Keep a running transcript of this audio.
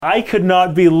I could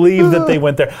not believe that they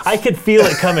went there. I could feel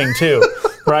it coming too,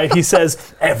 right? He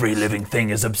says, every living thing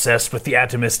is obsessed with the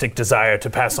atomistic desire to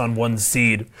pass on one's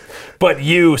seed. But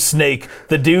you, Snake,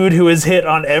 the dude who has hit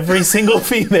on every single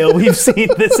female we've seen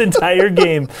this entire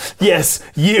game, yes,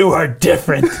 you are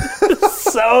different.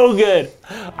 So good.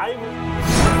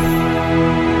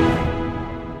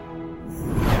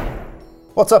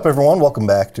 What's up, everyone? Welcome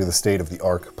back to the State of the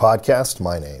Arc podcast.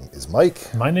 My name is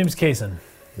Mike. My name's Kaysen.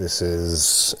 This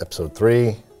is episode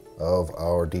 3 of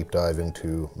our deep dive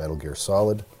into Metal Gear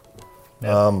Solid.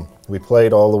 Yep. We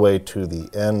played all the way to the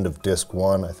end of Disc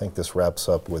 1. I think this wraps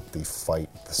up with the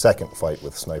second fight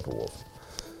with Sniper Wolf.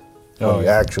 You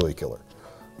actually kill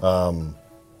her.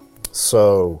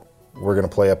 So we're going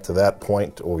to play up to that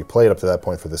point, or we played up to that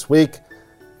point for this week.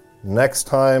 Next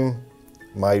time,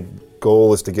 my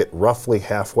goal is to get roughly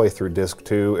halfway through Disc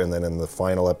 2, and then in the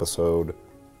final episode,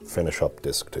 finish up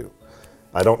Disc 2.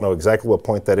 I don't know exactly what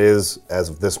point that is as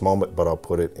of this moment, but I'll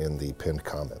put it in the pinned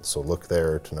comments. So look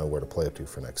there to know where to play it to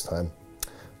for next time.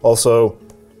 Also,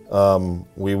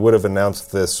 we would have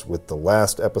announced this with the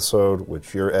last episode,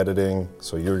 which you're editing,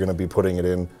 so you're going to be putting it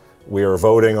in. We are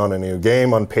voting on a new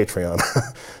game on Patreon.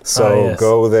 So yes.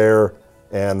 Go there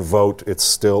and vote. It's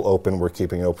still open. We're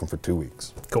keeping it open for 2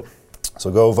 weeks. Cool.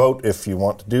 So go vote if you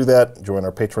want to do that. Join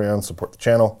our Patreon, support the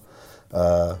channel.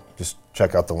 Just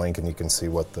check out the link and you can see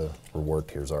what the reward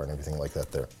tiers are and everything like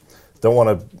that there. Don't want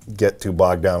to get too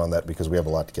bogged down on that because we have a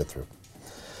lot to get through.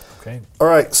 Okay. All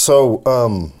right,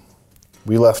 so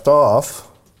we left off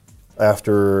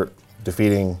after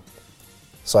defeating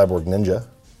Cyborg Ninja,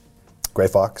 Gray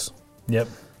Fox. Yep.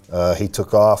 He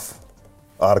took off.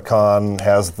 Otacon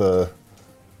has the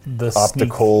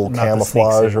optical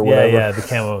camouflage or whatever. Yeah,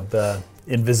 the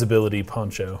invisibility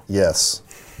poncho. Yes.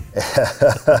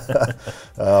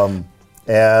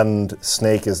 And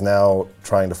Snake is now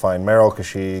trying to find Meryl because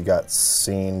she got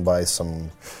seen by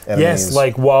some enemies. Yes,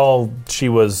 like while she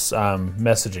was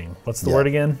messaging. What's the word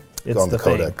again? It's on the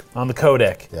codec. thing. On the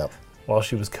codec. Yep. While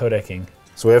she was codecking.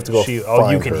 So we have to go find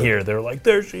her. You can hear. They're like,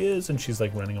 there she is. And she's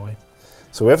like running away.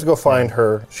 So we have to go find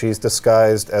her. She's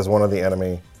disguised as one of the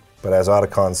enemy. But as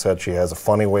Otacon said, she has a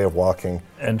funny way of walking.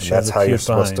 And that's how you're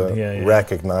supposed to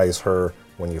recognize her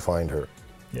when you find her.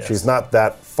 Yes. She's not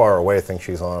that far away. I think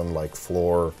she's on like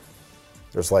floor.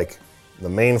 There's like the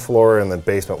main floor and then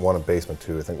basement 1 and basement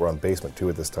 2. I think we're on basement 2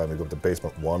 at this time. We go up to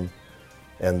basement 1.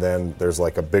 And then there's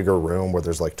like a bigger room where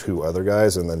there's like 2 other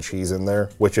guys and then she's in there,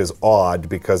 which is odd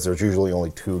because there's usually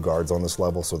only 2 guards on this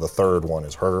level. So the third one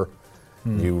is her.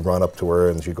 You run up to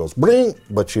her and she goes, bling,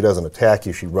 but she doesn't attack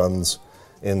you. She runs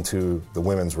into the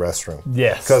women's restroom.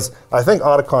 Yes. Because I think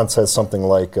Otacon says something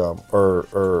like,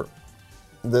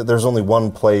 there's only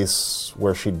one place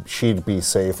where she'd be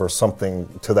safe or something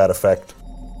to that effect.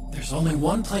 There's only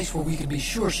one place where we can be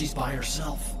sure she's by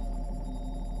herself.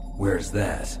 Where's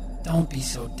that? Don't be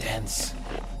so dense.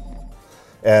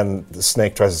 And the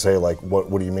Snake tries to say, like, what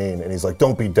do you mean? And he's like,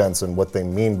 don't be dense. And what they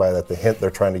mean by that, the hint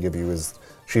they're trying to give you is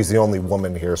she's the only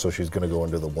woman here, so she's going to go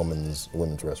into the women's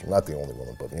restroom. Not the only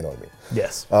woman, but you know what I mean.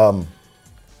 Yes.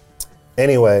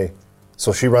 Anyway,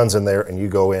 so she runs in there, and you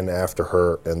go in after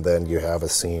her, and then you have a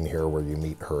scene here where you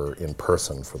meet her in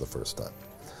person for the first time.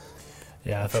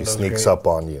 Yeah, I thought she that was sneaks great. up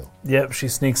on you. Yep, she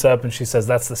sneaks up, and she says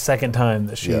that's the second time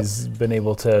that she's been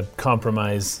able to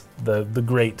compromise the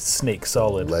great Snake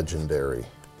Solid. Legendary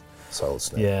Solid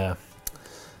Snake. Yeah.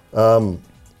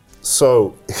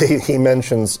 So he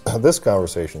mentions, this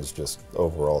conversation is just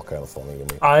overall kind of funny to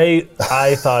me.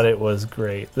 I thought it was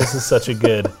great. This is such a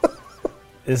good,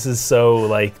 this is so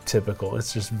like typical.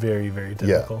 It's just very, very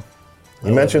typical. Yeah.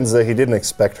 He mentions that he didn't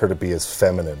expect her to be as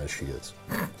feminine as she is.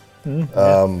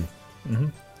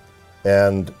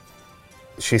 And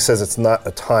she says it's not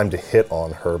a time to hit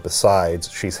on her.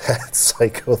 Besides, she's had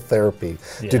psychotherapy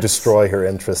to destroy her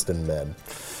interest in men.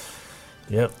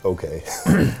 Yep. Okay.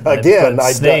 Again,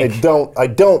 I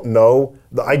don't know.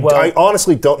 I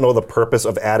honestly don't know the purpose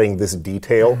of adding this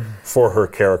detail for her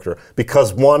character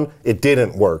because one, it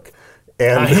didn't work,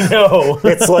 and I know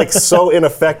it's like so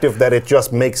ineffective that it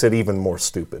just makes it even more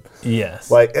stupid.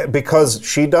 Yes. Like because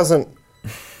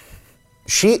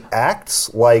she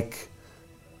acts like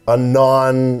a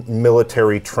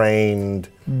non-military trained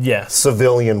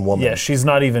civilian woman. Yeah, she's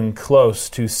not even close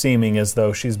to seeming as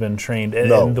though she's been trained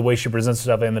in the way she presents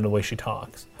herself and in the way she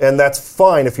talks. And that's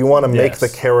fine if you want to make the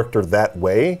character that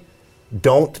way.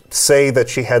 Don't say that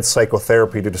she had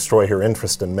psychotherapy to destroy her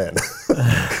interest in men.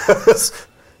 Because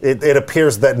it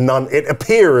appears that none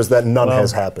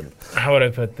has happened. How would I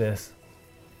put this?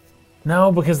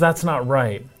 No, because that's not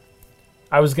right.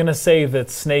 I was gonna say that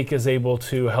Snake is able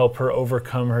to help her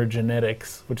overcome her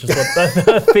genetics, which is what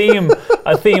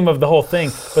a theme of the whole thing.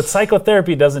 But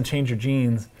psychotherapy doesn't change your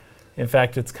genes. In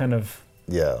fact, it's kind of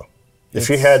If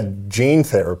she had gene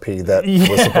therapy that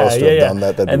was supposed to have done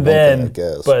that, that'd be one thing, I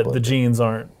guess. But the genes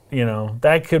aren't.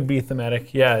 That could be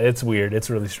thematic. Yeah, it's weird. It's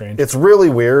really strange. It's really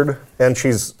weird, and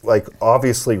she's like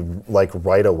obviously like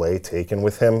right away taken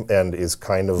with him, and is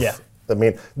kind of. Yeah. I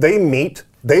mean, they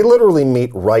literally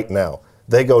meet right now.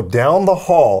 They go down the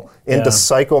hall into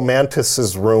Psycho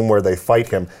Mantis's room where they fight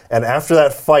him, and after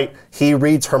that fight, he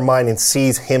reads her mind and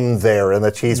sees him there, and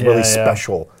that she's really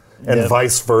special, and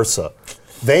vice versa.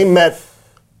 They met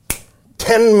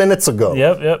 10 minutes ago.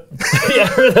 Yep. Yeah,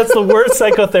 that's the worst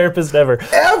psychotherapist ever.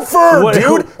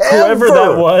 Dude, whoever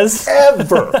that was.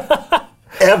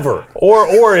 Ever.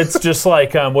 Or it's just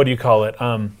like, what do you call it?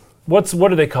 What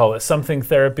do they call it? Something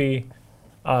therapy.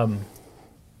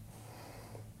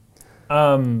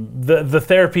 The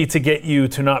therapy to get you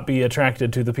to not be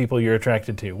attracted to the people you're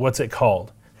attracted to. What's it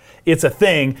called? It's a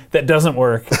thing that doesn't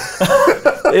work.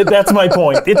 That's my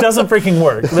point. It doesn't freaking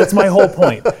work. That's my whole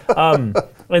point.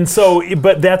 And so,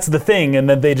 but that's the thing, and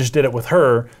then they just did it with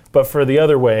her, but for the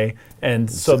other way,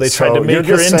 and so they tried to make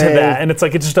her into that, and it's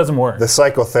like, it just doesn't work. The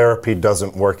psychotherapy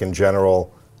doesn't work in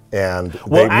general, and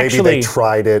maybe they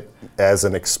tried it as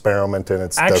an experiment, and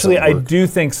it doesn't work. I do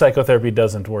think psychotherapy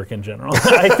doesn't work in general.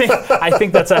 I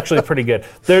think that's actually pretty good.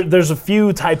 There's a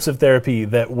few types of therapy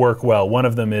that work well. One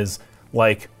of them is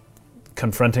like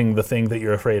confronting the thing that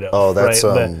you're afraid of. Oh, that's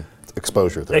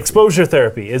exposure therapy. Exposure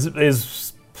therapy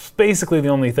is basically the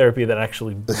only therapy that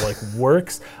actually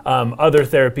works. Other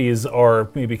therapies are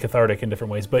maybe cathartic in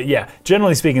different ways, but yeah,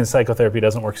 generally speaking, psychotherapy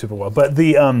doesn't work super well. But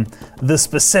the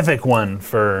specific one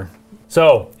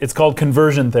so it's called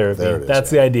conversion therapy. That's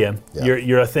the idea. Yeah.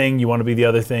 You're a thing, you want to be the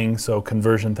other thing, so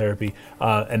conversion therapy,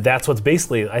 and that's what's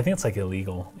basically. I think it's like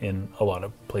illegal in a lot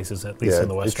of places, at least in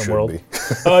the Western world.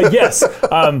 Yes,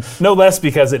 no less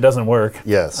because it doesn't work.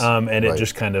 Yes, and it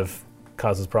just kind of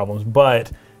causes problems,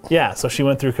 but. Yeah, so she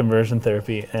went through conversion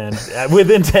therapy, and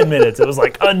within 10 minutes, it was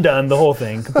like undone, the whole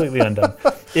thing, completely undone.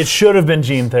 It should have been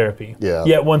gene therapy. Yeah.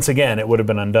 Yet once again, it would have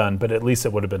been undone, but at least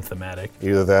it would have been thematic.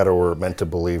 Either that, or we're meant to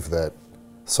believe that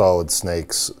Solid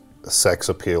Snake's sex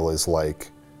appeal is like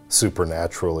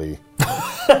supernaturally.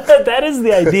 That is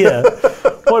the idea.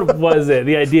 What was it?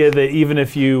 The idea that even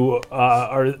if you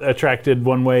are attracted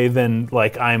one way, then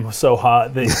like I'm so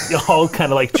hot that you all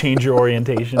kind of like change your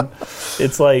orientation.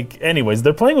 It's like, anyways,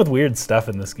 they're playing with weird stuff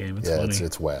in this game. It's funny.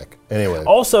 It's whack. Anyway.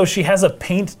 Also, she has a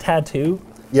paint tattoo.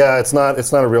 Yeah, it's not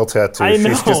a real tattoo. I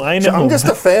know. I'm just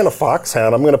a fan of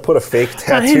Foxhound. I'm going to put a fake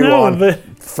tattoo on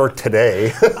for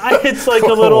today. It's like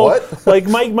a little, like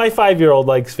my 5-year-old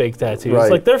likes fake tattoos.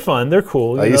 Right. Like they're fun, they're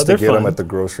cool. I used to get them at the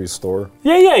grocery store.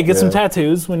 Yeah, get some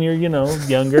tattoos when you're,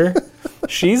 younger.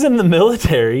 She's in the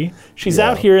military. She's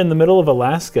out here in the middle of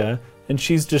Alaska, and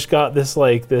she's just got this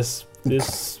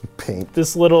paint,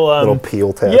 this little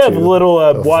peel tattoo. Yeah, the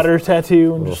little water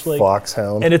tattoo, and just like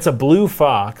Foxhound. And it's a blue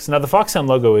fox. Now the Foxhound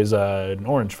logo is an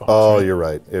orange fox. Oh, right? You're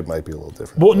right. It might be a little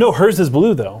different. Well, no, hers is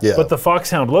blue though. Yeah. But the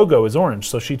Foxhound logo is orange,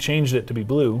 so she changed it to be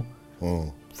blue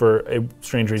for a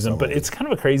strange reason. But it's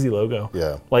kind of a crazy logo.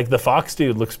 Yeah. Like the fox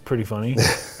dude looks pretty funny,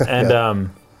 and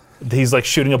he's like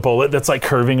shooting a bullet that's like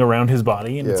curving around his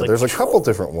body. And it's like, there's a couple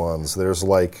different ones. There's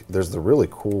the really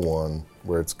cool one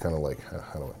where it's kind of like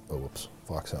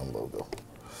Foxhound logo.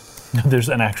 There's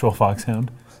an actual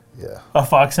Foxhound. Yeah. A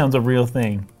Foxhound's a real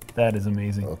thing. That is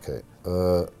amazing. Okay.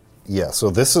 So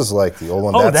this is like the old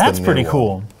one. Oh, that's the pretty new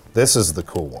cool. One. This is the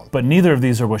cool one. But neither of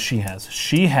these are what she has.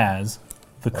 She has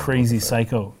the crazy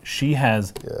psycho. She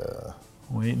has. Yeah.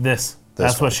 Wait, this.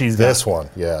 That's what she's got. This one,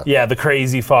 yeah. Yeah, the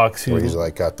crazy fox who. Where he's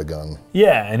like got the gun.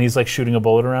 Yeah, and he's like shooting a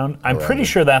bullet around. I'm pretty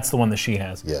sure that's the one that she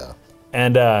has. Yeah.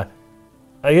 And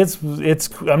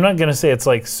it's. I'm not gonna say it's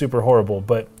like super horrible,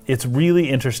 but it's really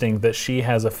interesting that she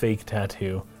has a fake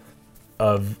tattoo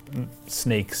of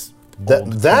Snake's.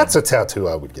 That's a tattoo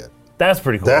I would get. That's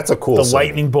pretty cool. That's a cool The symbol.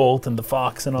 lightning bolt and the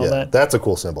fox and all that. That's a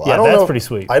cool symbol. Yeah, that's pretty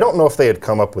sweet. I don't know if they had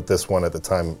come up with this one at the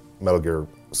time Metal Gear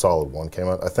Solid 1 came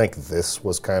out. I think this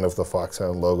was kind of the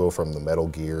Foxhound logo from the Metal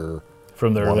Gear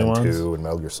from the early 1 and ones? 2 and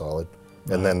Metal Gear Solid.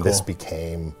 And then this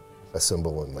became a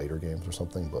symbol in later games or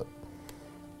something, but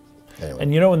anyway.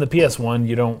 And in the PS1,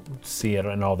 you don't see it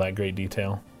in all that great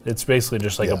detail. It's basically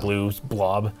just like a blue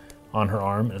blob on her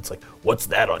arm, and it's like, what's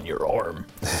that on your arm?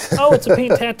 Oh, it's a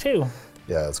paint tattoo.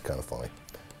 Yeah, it's kind of funny.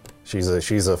 She's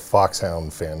a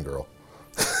Foxhound fangirl.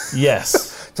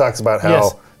 Yes. Talks about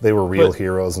how they were real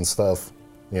heroes and stuff.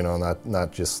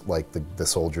 Not just like the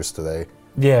soldiers today.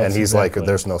 Yes, and he's exactly. like,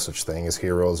 there's no such thing as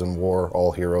heroes in war.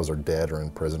 All heroes are dead or in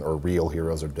prison, or real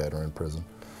heroes are dead or in prison.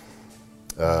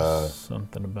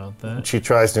 Something about that. She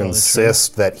tries to Probably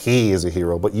insist that he is a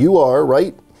hero, but you are,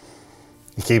 right?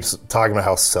 He keeps talking about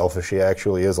how selfish he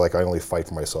actually is. Like, I only fight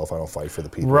for myself. I don't fight for the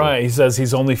people. Right. He says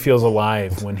he's only feels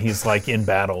alive when he's like in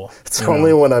battle. It's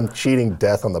only when I'm cheating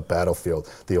death on the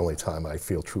battlefield the only time I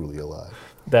feel truly alive.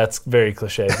 That's very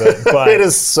cliche, but It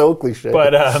is so cliche.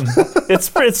 But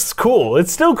it's cool.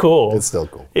 It's still cool. It's still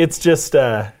cool. It's just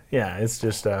it's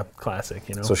just classic,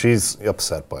 you know. So she's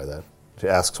upset by that. She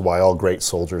asks why all great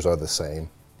soldiers are the same,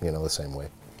 the same way.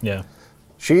 yeah.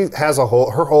 She has her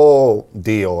whole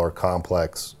deal or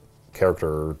complex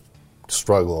character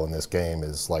struggle in this game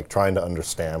is like trying to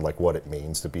understand like what it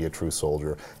means to be a true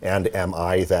soldier, and am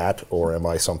I that or am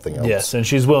I something else? Yes, and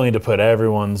she's willing to put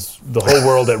the whole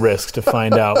world at risk to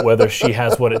find out whether she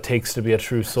has what it takes to be a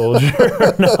true soldier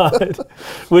or not,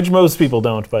 which most people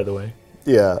don't, by the way.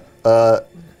 Yeah.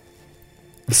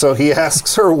 So he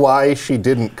asks her why she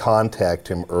didn't contact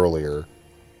him earlier,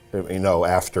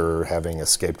 after having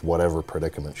escaped whatever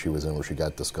predicament she was in where she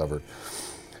got discovered.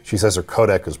 She says her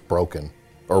codec is broken,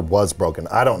 or was broken.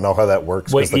 I don't know how that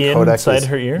works. Wait, the codec inside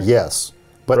her ear? Yes.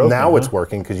 But Broken, now it's huh?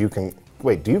 working because you can...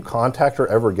 Wait, do you contact her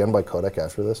ever again by codec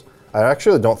after this? I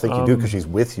actually don't think you do because she's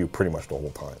with you pretty much the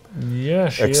whole time. Yeah,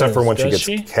 she Except for when Does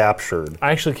she gets captured.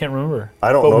 I actually can't remember.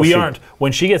 I don't but know if we she- aren't.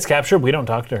 When she gets captured, we don't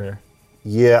talk to her.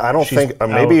 Yeah, I don't She's think...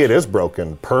 maybe out. it is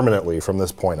broken permanently from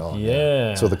this point on.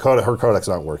 Yeah. So her codec's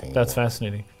not working That's anymore.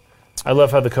 fascinating. I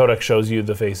love how the codec shows you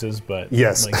the faces, but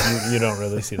Yes. like you don't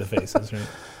really see the faces,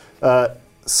 right?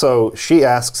 So she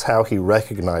asks how he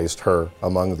recognized her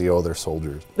among the other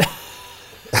soldiers.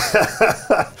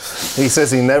 He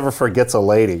says he never forgets a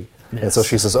lady. Yes. And so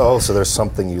she says, oh, so there's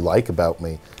something you like about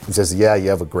me. He says, yeah, you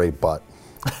have a great butt.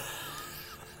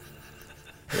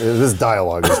 This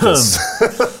dialogue is just...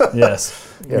 Yes.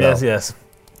 You Yes, know. yes.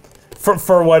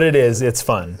 For what it is, it's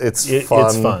fun. It's It's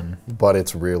fun, fun. but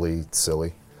it's really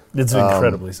silly. It's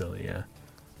incredibly silly, yeah.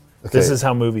 This Okay. is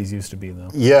how movies used to be, though.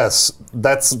 Yes,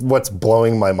 that's what's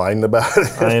blowing my mind about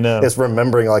it. I know. It's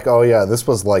remembering like, oh yeah, this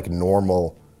was like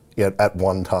normal at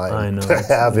one time I know, to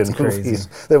have it's in crazy. movies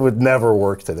that would never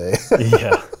work today.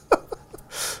 Yeah.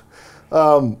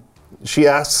 She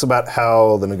asks about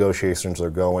how the negotiations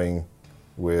are going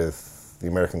with the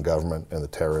American government and the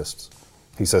terrorists.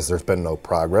 He says there's been no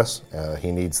progress.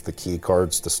 He needs the key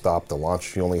cards to stop the launch.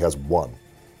 She only has one.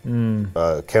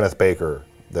 Kenneth Baker,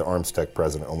 the Arms Tech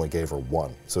president, only gave her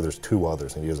one. So there's two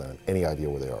others, and he doesn't have any idea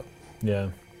where they are. Yeah.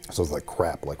 So it's like,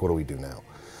 crap, like, what do we do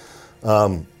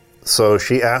now? So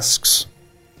she asks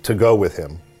to go with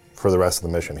him for the rest of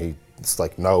the mission. It's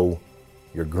like, no,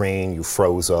 you're green, you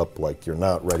froze up, like, you're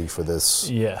not ready for this.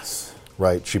 Yes.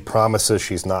 Right? She promises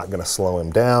she's not going to slow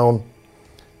him down.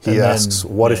 He And then- asks,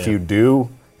 what if yeah. you do?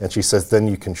 And she says, then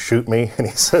you can shoot me. And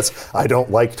he says, I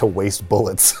don't like to waste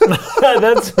bullets.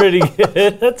 That's pretty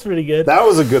good. That's pretty good. That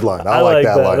was a good line. I like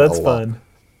that line That's a lot. fun.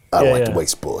 I don't Yeah, like to yeah.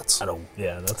 waste bullets.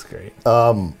 Yeah, that's great.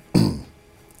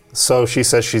 So she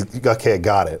says, okay,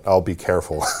 got it. I'll be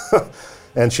careful.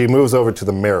 And she moves over to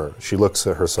the mirror. She looks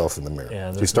at herself in the mirror.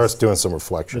 Yeah, she this starts doing some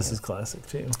reflection. This is classic,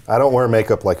 too. I don't wear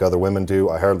makeup like other women do.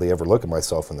 I hardly ever look at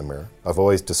myself in the mirror. I've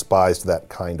always despised that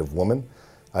kind of woman.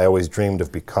 I always dreamed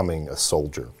of becoming a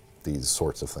soldier. These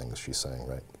sorts of things she's saying,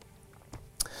 right?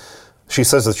 She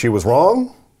says that she was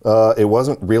wrong. It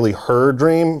wasn't really her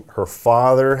dream. Her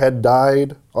father had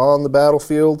died on the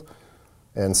battlefield.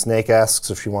 And Snake asks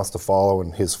if she wants to follow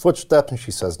in his footsteps, and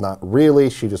she says not really.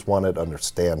 She just wanted to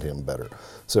understand him better.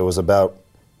 So it was about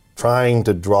trying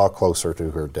to draw closer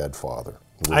to her dead father.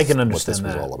 I can What understand this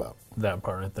was that. all about. That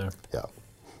part right there. Yeah.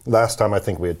 Last time I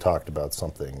think we had talked about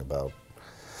something about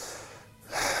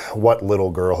what little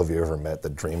girl have you ever met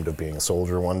that dreamed of being a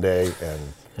soldier one day? And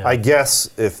I guess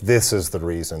if this is the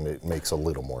reason, it makes a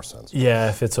little more sense. Yeah,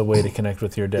 if it's a way to connect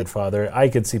with your dead father, I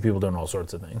could see people doing all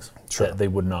sorts of things Sure. that they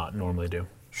would not normally do.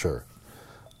 Sure.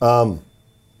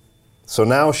 So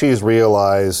now she's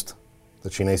realized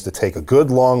that she needs to take a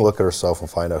good long look at herself and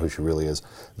find out who she really is.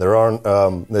 There aren't,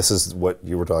 this is what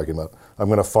you were talking about. I'm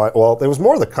going to find, well, there was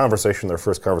more of the conversation, their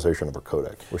first conversation of her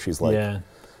codec, where she's like, Yeah,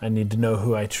 I need to know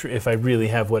who if I really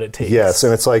have what it takes. yes,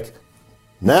 and it's like,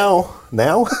 now,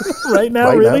 Right now,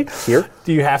 right really? now, here.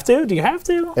 Do you have to? Do you have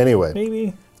to? Anyway.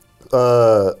 Maybe.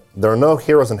 There are no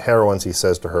heroes and heroines, he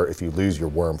says to her, if you lose your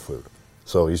worm food.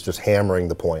 So he's just hammering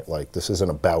the point, like, this isn't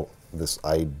about this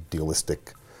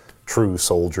idealistic true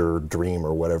soldier dream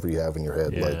or whatever you have in your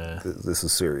head. Yeah. Like, this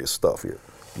is serious stuff here.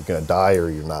 You're going to die or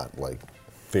you're not. Like,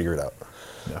 figure it out.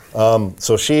 Yeah.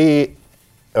 So he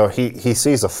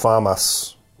sees a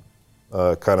FAMAS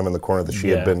kind of in the corner that she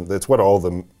had been. That's what all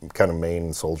the kind of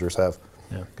main soldiers have.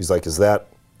 Yeah. He's like, is that,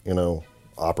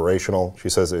 operational? She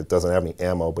says it doesn't have any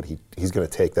ammo, but he's going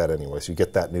to take that anyway. So you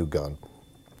get that new gun.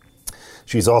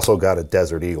 She's also got a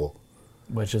Desert Eagle.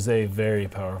 Which is a very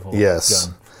powerful gun.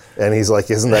 And he's like,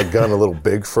 isn't that gun a little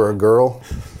big for a girl?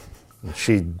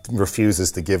 She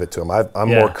refuses to give it to him. I'm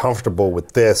more comfortable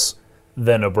with this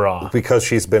than a bra. Because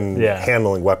she's been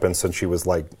handling weapons since she was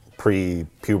like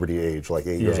pre-puberty age, like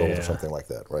 8 years old or something like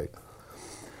that, right?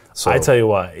 So, I tell you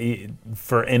what,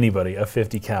 for anybody, a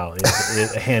 50 cal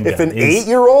is a handgun. If an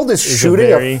 8-year-old is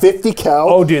shooting a 50 cal?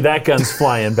 Oh, dude, that gun's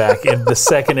flying back. And the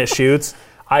second it shoots,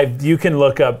 you can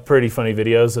look up pretty funny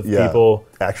videos of people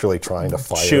actually trying to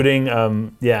fire.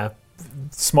 Shooting,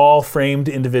 small framed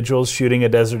individuals shooting a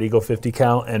Desert Eagle 50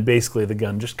 cal, and basically the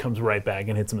gun just comes right back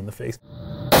and hits them in the face.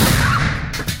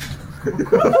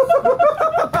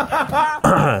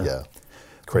 Yeah.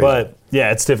 Crazy. But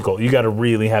yeah, it's difficult. You got to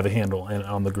really have a handle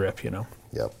on the grip, Yep.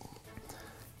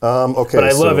 Okay. But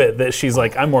I love it that she's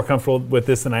like, I'm more comfortable with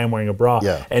this than I am wearing a bra.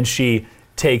 Yeah. And she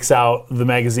takes out the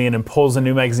magazine and pulls a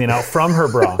new magazine out from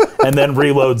her bra and then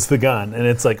reloads the gun. And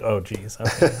it's like, oh, geez.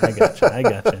 Okay, I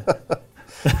gotcha.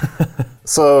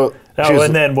 So.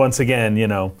 And then once again,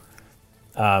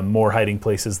 more hiding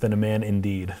places than a man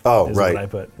indeed. Oh, is right. What I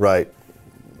put. Right.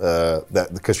 That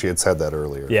because she had said that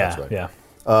earlier. Yeah. That's right.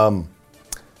 Yeah.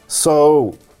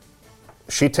 So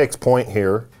she takes point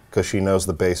here because she knows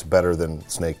the base better than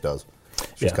Snake does.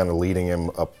 She's kind of leading him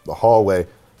up the hallway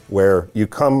where you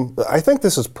come. I think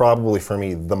this is probably for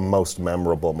me the most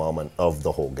memorable moment of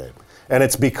the whole game. And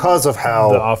it's because of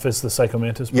how... The Office, the Psycho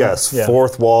Mantis part? Yes,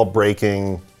 fourth wall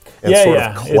breaking and sort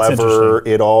of clever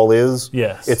it all is.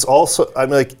 Yes. It's also,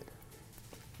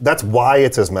 that's why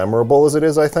it's as memorable as it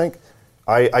is, I think.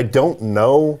 I don't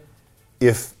know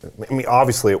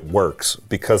obviously it works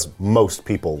because most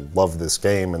people love this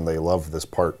game and they love this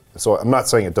part. So I'm not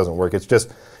saying it doesn't work. It's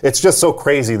just so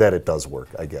crazy that it does work,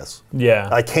 I guess. Yeah.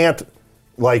 I can't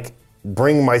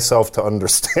bring myself to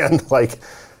understand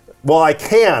I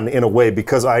can in a way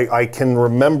because I can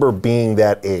remember being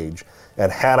that age.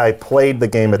 And had I played the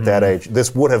game at that age,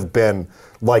 this would have been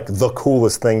the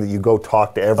coolest thing that you go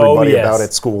talk to everybody about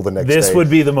at school the next day. This would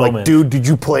be the moment. Dude, did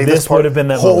you play this part? This would have been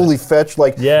that Holy moment. fetch.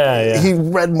 He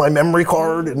read my memory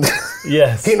card and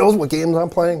he knows what games I'm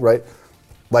playing, right?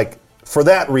 For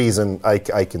that reason, I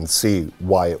can see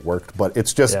why it worked, but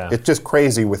it's just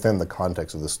crazy within the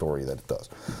context of the story that it does.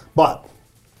 But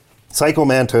Psycho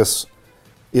Mantis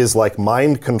is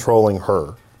mind controlling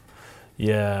her.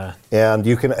 Yeah. And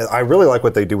I really like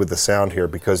what they do with the sound here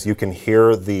because you can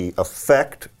hear the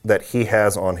effect that he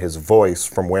has on his voice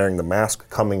from wearing the mask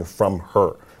coming from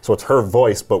her. So it's her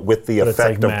voice, but with the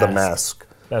effect of the mask.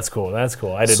 That's cool. I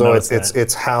didn't notice that. So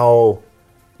it's how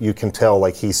you can tell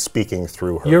he's speaking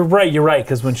through her. You're right,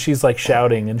 because when she's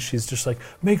shouting and she's just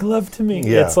make love to me,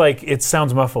 it's it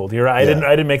sounds muffled. You're right.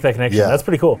 I didn't make that connection. That's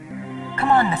pretty cool.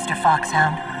 Come on, Mr.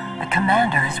 Foxhound. The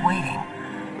commander is waiting.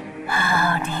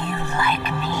 How do you like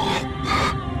me?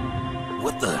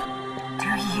 What the? Do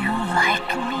you like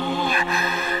me?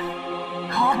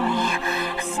 Hold me,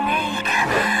 Snake.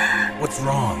 What's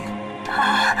wrong?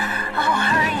 Oh,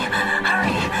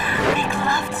 hurry. Make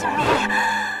love to me.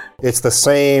 It's the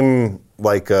same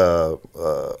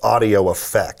audio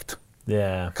effect.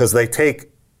 Yeah. Because they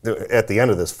take, at the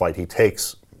end of this fight, he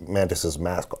takes Mantis's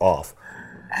mask off.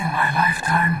 In my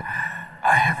lifetime,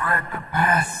 I have read the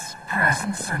past,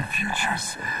 presents, and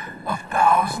futures of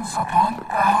thousands upon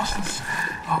thousands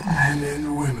of men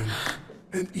and women.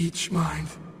 And each mind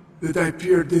that I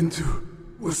peered into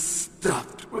was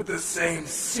stuffed with the same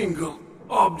single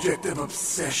object of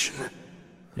obsession.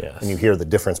 Yes. And you hear the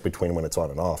difference between when it's on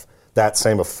and off. That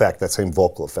same effect, that same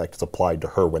vocal effect is applied to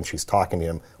her when she's talking to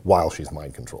him while she's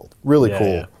mind controlled. Really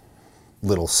cool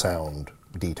little sound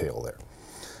detail there.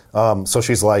 So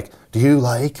she's like, do you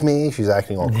like me? She's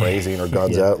acting all crazy and her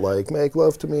gun's out make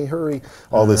love to me, hurry.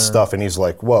 All this stuff. And he's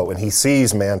like, whoa. And he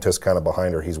sees Mantis kind of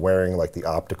behind her. He's wearing the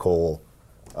optical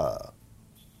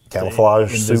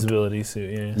camouflage suit. Invisibility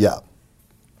suit, yeah.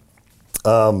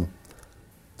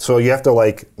 So you have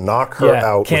to knock her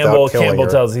out without killing Campbell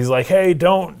her. tells, he's like, hey,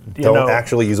 don't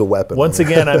actually use a weapon. Once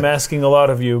again, I'm asking a lot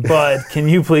of you, but can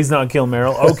you please not kill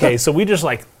Meryl? Okay, so we just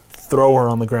throw her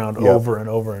on the ground over and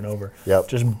over and over. Yep.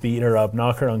 Just beat her up,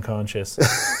 knock her unconscious.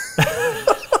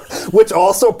 Which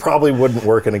also probably wouldn't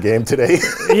work in a game today.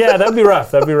 Yeah, that'd be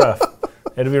rough. It'd be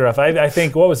rough. I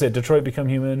think, what was it? Detroit Become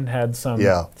Human had some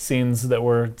scenes that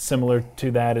were similar to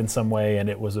that in some way, and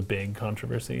it was a big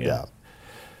controversy. Yeah.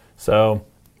 So,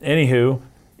 anywho,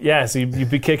 Yeah, so you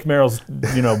kick Meryl's,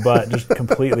 butt just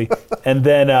completely, and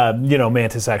then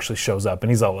Mantis actually shows up, and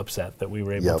he's all upset that we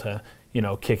were able to,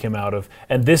 kick him out of.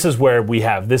 And this is where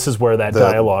that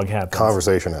dialogue happens.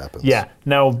 Conversation happens. Yeah.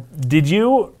 Now, did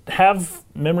you have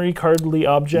memory cardly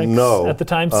objects at the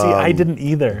time? See, I didn't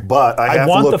either. But I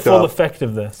want the full effect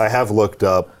of this. I have looked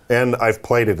up, and I've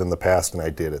played it in the past, and I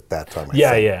did at that time. I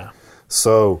think.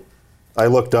 So I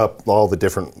looked up all the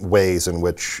different ways in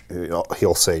which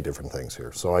he'll say different things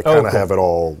here. So I kind of have it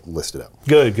all listed out.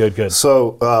 Good.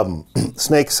 So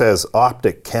Snake says,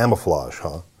 optic camouflage,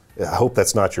 huh? I hope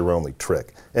that's not your only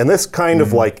trick. And this kind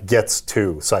of gets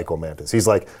to Psycho Mantis. He's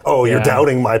like, oh, you're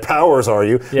doubting my powers, are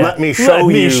you? Yeah. Let me show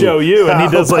you. And he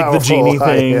does like the genie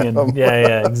thing. And,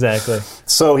 exactly.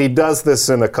 So he does this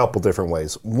in a couple different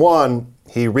ways. One,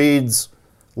 he reads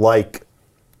like,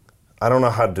 I don't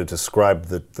know how to describe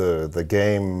the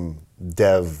game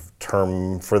dev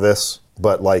term for this,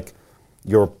 but like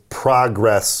your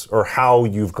progress or how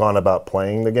you've gone about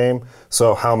playing the game.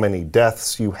 So how many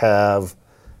deaths you have,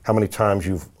 how many times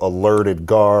you've alerted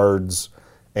guards,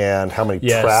 and how many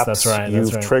traps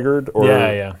you've triggered.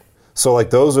 So like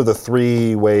those are the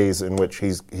three ways in which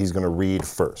he's going to read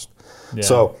first. Yeah.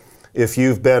 So if you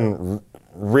have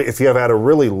had a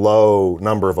really low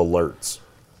number of alerts,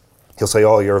 he'll say,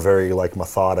 oh, you're a very like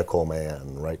methodical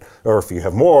man, right? Or if you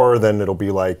have more, then it'll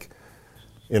be like,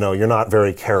 you're not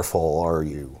very careful, are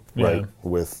you? Right?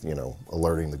 With,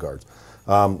 alerting the guards.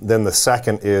 Then the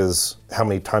second is how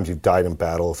many times you've died in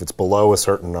battle. If it's below a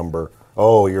certain number,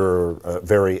 oh, you're a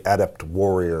very adept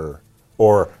warrior,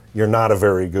 or you're not a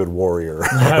very good warrior.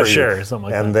 Sure, something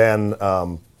like that. And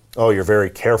then, you're very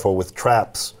careful with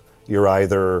traps. You're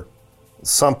either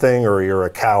something or you're a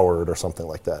coward or something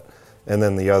like that. And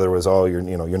then the other was, you're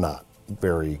not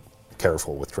very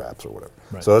careful with traps or whatever.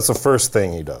 Right. So that's the first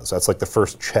thing he does. That's like the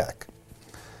first check.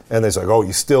 And he's like, oh,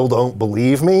 you still don't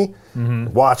believe me?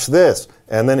 Mm-hmm. Watch this.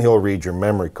 And then he'll read your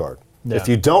memory card. Yeah. If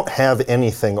you don't have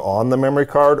anything on the memory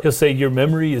card... He'll say, your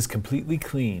memory is completely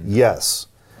clean. Yes.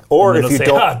 Or if you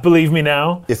don't... believe me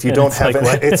now? If you don't have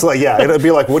it, it's like, it'll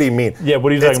be like, what do you mean? Yeah,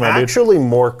 what are you talking about, dude? It's actually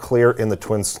more clear in the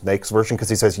Twin Snakes version because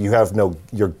he says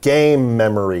your game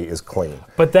memory is clean.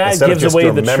 But that gives away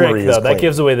the trick, though. That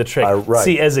gives away the trick. Right.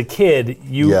 See, as a kid,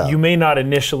 you may not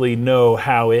initially know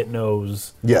how it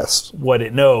knows what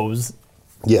it knows.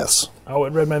 Yes. Oh,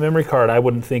 it read my memory card. I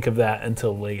wouldn't think of that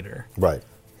until later. Right.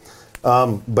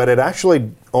 But it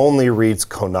actually only reads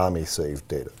Konami saved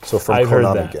data. So from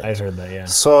Konami games. I've heard that, yeah.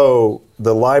 So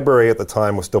the library at the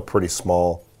time was still pretty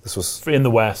small. This was in the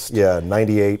West. Yeah,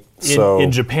 98.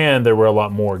 In Japan, there were a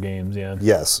lot more games. Yeah.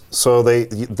 Yes. So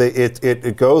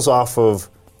it goes off of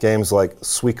games like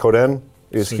Suikoden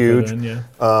is huge. Yeah.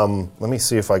 Let me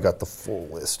see if I got the full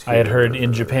list here. I had heard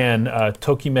in Japan,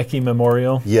 Tokimeki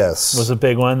Memorial. Yes. Was a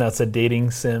big one. That's a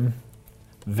dating sim.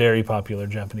 Very popular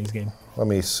Japanese game. Let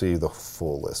me see the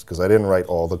full list, because I didn't write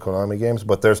all the Konami games,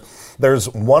 but there's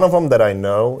one of them that I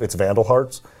know, it's Vandal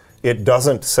Hearts. It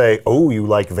doesn't say, oh, you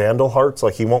like Vandal Hearts,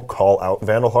 like he won't call out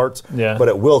Vandal Hearts, but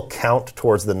it will count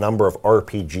towards the number of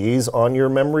RPGs on your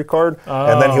memory card,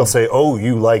 and then he'll say, oh,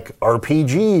 you like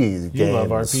RPG games. You love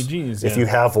RPGs, If you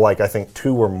have, like, I think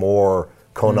 2 or more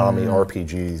Konami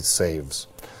RPG saves.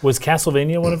 Was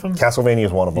Castlevania one of them? Castlevania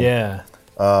is one of them. Yeah.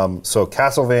 So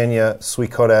Castlevania,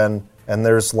 Suikoden, and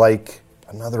there's like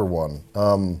another one.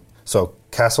 So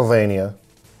Castlevania,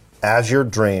 Azure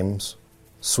Dreams,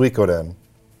 Suikoden.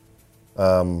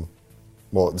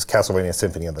 It's Castlevania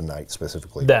Symphony of the Night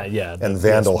specifically. And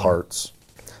Vandal Hearts.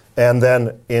 And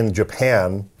then in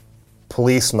Japan,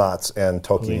 Police Knots and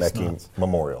Tokimeki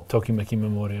Memorial. Tokimeki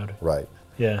Memorial. Right.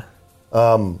 Yeah.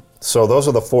 So those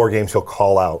are the 4 games he'll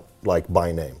call out like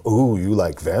by name. Ooh, you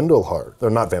like Vandal Hearts. Or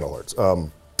not Vandal Hearts.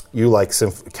 You like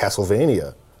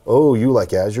Castlevania. Oh, you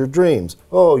like Azure Dreams.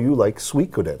 Oh, you like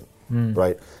Suikoden.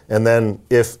 Right? And then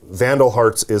if Vandal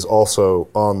Hearts is also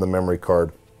on the memory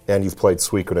card and you've played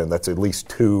Suikoden, that's at least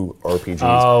 2 RPGs.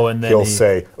 Oh, and then he'll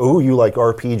say, oh, you like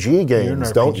RPG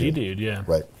games, don't you? You're an RPG dude, yeah.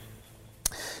 Right.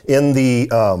 In the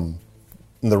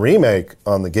remake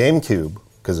on the GameCube,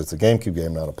 because it's a GameCube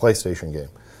game, not a PlayStation game,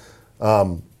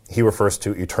 he refers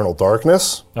to Eternal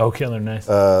Darkness. Oh, killer, nice.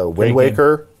 Wind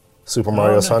Waker, Super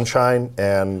Mario Sunshine,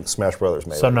 and Smash Brothers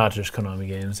Melee. So not just Konami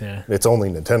games, yeah. It's only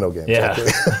Nintendo games. Yeah,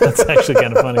 that's actually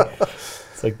kind of funny.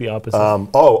 It's like the opposite.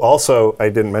 Also, I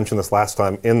didn't mention this last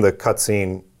time, in the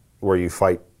cutscene where you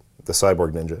fight the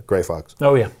cyborg ninja, Grey Fox.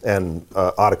 Oh, yeah. And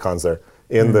Otacon's there.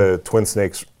 In the Twin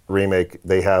Snakes remake,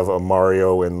 they have a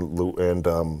Mario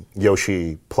and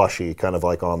Yoshi plushie kind of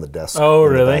like on the desk in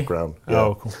the background. Yeah.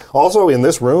 Oh, cool. Also, in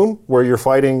this room where you're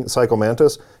fighting Psycho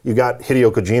Mantis, you got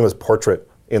Hideo Kojima's portrait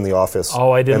in the office.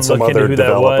 Oh, I didn't and some look into other who that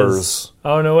developers was.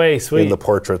 Oh, no way, sweet. in the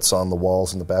portraits on the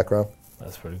walls in the background.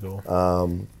 That's pretty cool.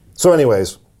 So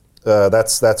anyways,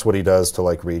 that's what he does to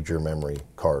like read your memory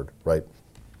card, right?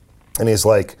 And he's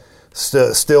like,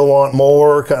 still want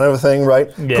more kind of a thing, right?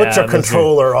 Yeah, Put your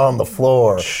controller on the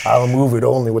floor. I'll move it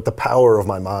only with the power of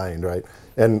my mind, right?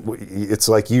 And it's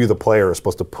like you, the player, are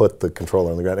supposed to put the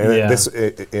controller on the ground. And this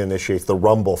initiates the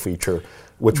rumble feature,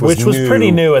 which was pretty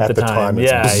new at the time.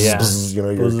 It's Yeah, bzz, yeah. bzz, you know,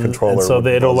 your controller. And so would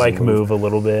it'll buzz like and move a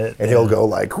little bit. and he'll go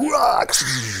like,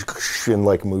 and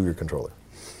like move your controller.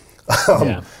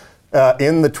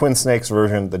 In the Twin Snakes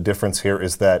version, the difference here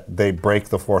is that they break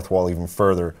the fourth wall even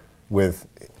further with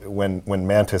when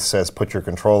Mantis says, put your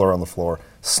controller on the floor,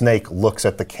 Snake looks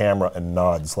at the camera and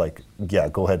nods like, yeah,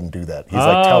 go ahead and do that. He's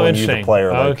like telling you, the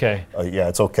player, like, okay. Yeah,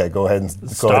 it's okay, go ahead and do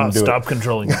it. Stop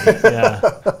controlling me. Yeah,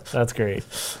 that's great.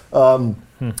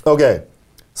 Okay,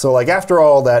 so like after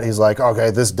all that, he's like,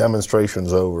 okay, this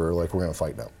demonstration's over, like we're gonna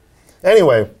fight now.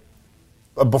 Anyway,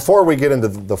 before we get into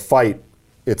the fight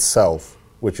itself,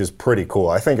 which is pretty cool,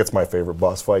 I think it's my favorite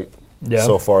boss fight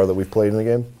so far that we've played in the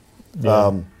game.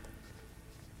 Yeah.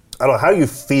 I don't know, how do you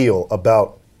feel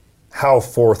about how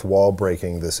fourth wall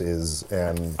breaking this is,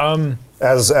 and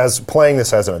as playing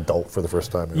this as an adult for the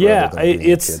first time? Yeah, rather than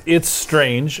being a kid? it's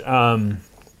strange.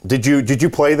 Did you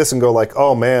play this and go like,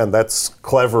 oh man, that's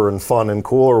clever and fun and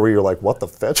cool, or were you like, what the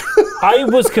fetch? I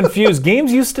was confused.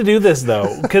 Games used to do this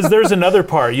though, because there's another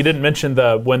part you didn't mention,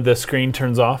 when the screen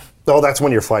turns off. Oh, that's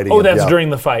when you're fighting. Oh, that's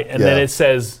during the fight, and then it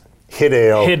says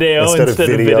Hideo instead of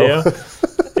video. video.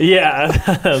 Yeah,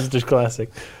 that was just classic.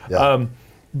 Yeah.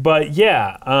 But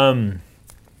yeah,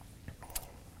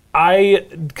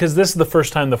 because this is the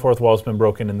first time the fourth wall's been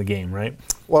broken in the game, right?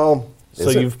 Well,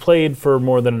 so you've played for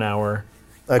more than an hour.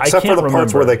 Except for the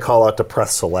parts where they call out to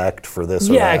press select for this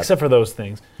or that. Yeah, except for those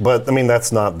things. But, I mean,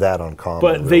 that's not that uncommon.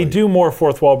 But they do more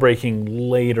fourth wall breaking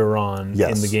later on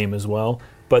Yes. in the game as well.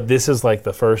 But this is like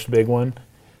the first big one.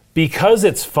 Because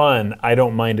it's fun, I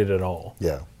don't mind it at all.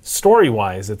 Yeah.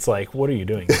 Story-wise, it's like, what are you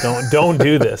doing? Don't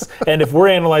do this. And if we're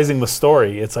analyzing the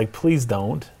story, it's like, please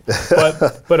don't.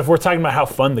 But if we're talking about how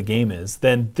fun the game is,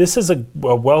 then this is a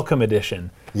welcome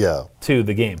addition to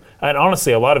the game. And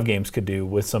honestly, a lot of games could do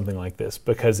with something like this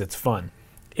because it's fun.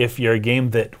 If you're a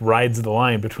game that rides the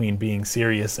line between being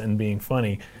serious and being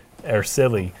funny or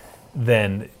silly,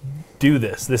 then do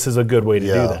this. This is a good way to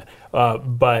do that.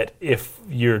 But if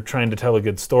you're trying to tell a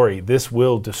good story, this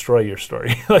will destroy your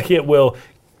story. Like it will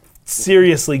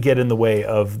seriously get in the way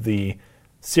of the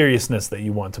seriousness that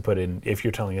you want to put in if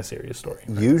you're telling a serious story.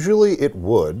 Right? Usually it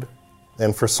would,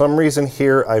 and for some reason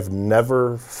here I've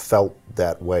never felt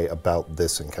that way about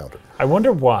this encounter. I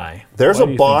wonder why. There's Why a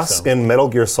do you boss think so? in Metal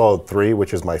Gear Solid 3,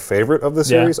 which is my favorite of the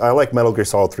series. I like Metal Gear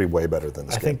Solid 3 way better than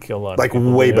this game. I think a lot of like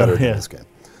people way do. better than this game.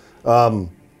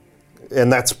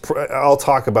 And that's I'll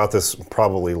talk about this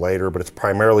probably later, but it's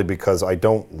primarily because I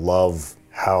don't love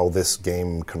how this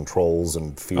game controls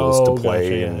and feels to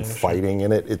play gotcha, and sure. fighting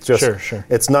in it. It's just Sure.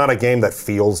 it's not a game that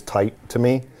feels tight to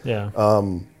me. Yeah.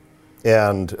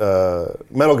 And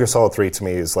Metal Gear Solid 3 to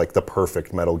me is like the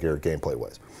perfect Metal Gear gameplay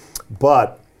wise.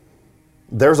 But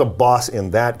there's a boss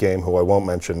in that game who I won't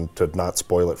mention to not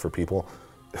spoil it for people,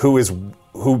 who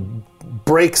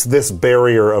breaks this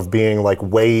barrier of being like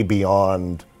way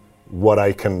beyond what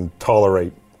I can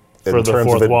tolerate in For the terms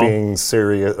of fourth it wall? being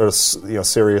serious or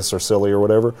serious or silly or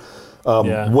whatever.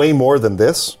 Yeah. Way more than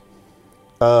this.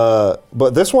 But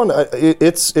this one,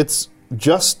 it's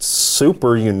just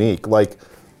super unique. Like,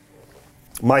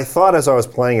 my thought as I was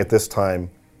playing it this time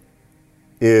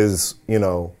is,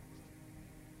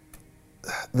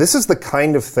 this is the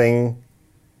kind of thing,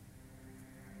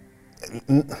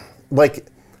 like,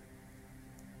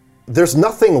 there's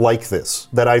nothing like this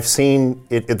that I've seen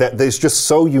that is just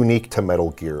so unique to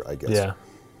Metal Gear, I guess. Yeah.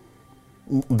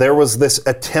 There was this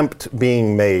attempt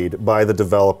being made by the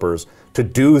developers to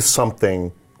do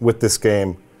something with this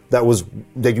game that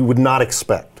you would not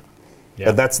expect. Yeah.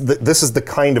 And this is the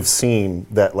kind of scene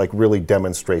that like really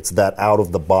demonstrates that out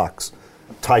of the box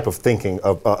type of thinking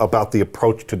about the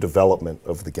approach to development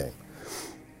of the game.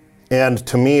 And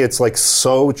to me, it's like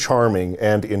so charming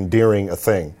and endearing a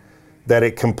thing that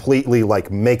it completely like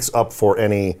makes up for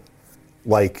any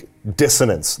like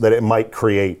dissonance that it might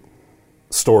create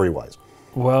story-wise.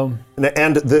 Well,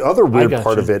 And the other weird got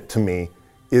part you. of it to me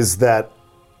is that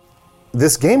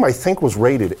this game I think was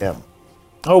rated M.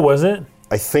 oh, was it?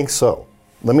 I think so.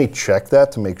 Let me check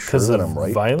that to make sure Because that of I'm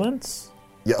right. violence?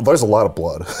 Yeah, there's a lot of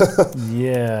blood.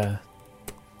 Yeah.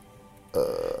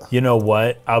 You know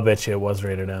what? I'll bet you it was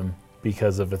rated M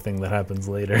because of a thing that happens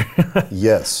later.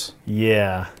 Yes.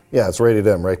 Yeah. Yeah, it's rated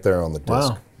M right there on the disc.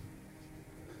 Wow.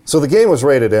 So the game was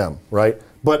rated M, right?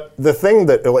 But the thing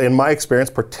that, in my experience,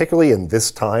 particularly in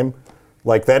this time,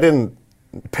 like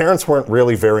parents weren't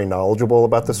really very knowledgeable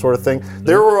about this sort of thing.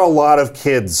 There were a lot of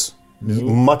kids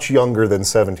much younger than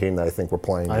 17 that I think were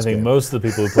playing this game. I think most of the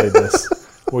people who played this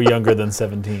were younger than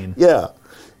 17. Yeah.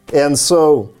 And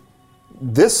so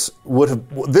this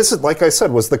is, like I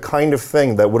said, was the kind of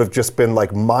thing that would have just been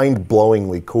like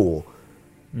mind-blowingly cool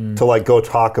to like go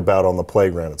talk about on the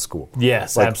playground at school.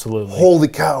 Yes, like, absolutely. Holy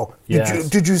cow! Yes.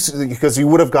 Did you see? Because you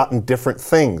would have gotten different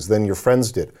things than your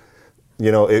friends did.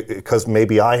 You know, because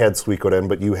maybe I had Suikoden,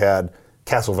 but you had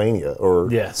Castlevania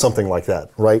or something like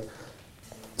that, right?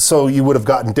 So you would have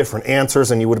gotten different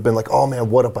answers, and you would have been like, "Oh man,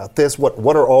 what about this?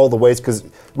 What are all the ways?" Because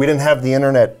we didn't have the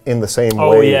internet in the same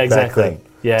way back then.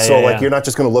 Yeah, so you're not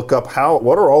just going to look up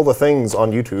what are all the things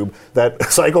on YouTube that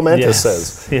Psycho Mantis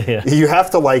says. You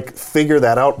have to like figure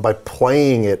that out by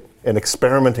playing it and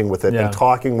experimenting with it and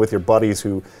talking with your buddies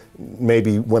who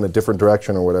maybe went a different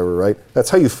direction or whatever, right?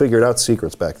 That's how you figured out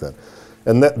secrets back then.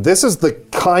 And this is the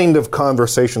kind of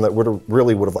conversation that would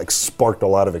have like sparked a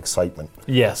lot of excitement.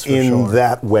 Yes, for in sure.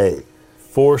 that way.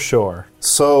 For sure.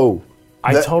 So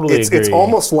I totally agree. It's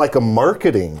almost like a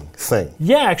marketing thing.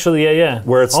 Yeah, actually, yeah.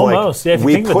 Where it's almost. like, if you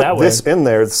we think of it put that way. this in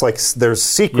there, it's like there's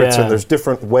secrets and there's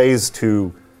different ways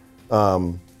to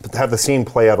have the scene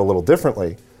play out a little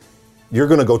differently. You're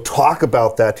going to go talk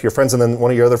about that to your friends, and then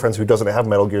one of your other friends who doesn't have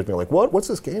Metal Gear is going to be like, what? What's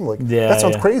this game? Like, that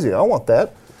sounds crazy. I want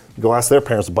that. You go ask their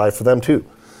parents to buy it for them, too.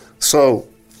 So,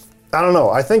 I don't know.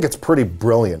 I think it's pretty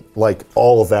brilliant, like,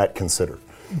 all of that considered.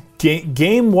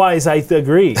 Game-wise, I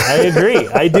agree.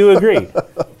 I do agree.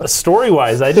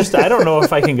 Story-wise, I don't know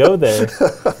if I can go there.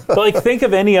 But like, think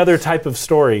of any other type of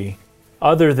story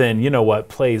other than,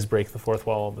 plays break the fourth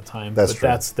wall all the time. That's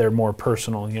true. They're more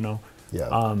personal,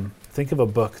 Yeah. Think of a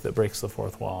book that breaks the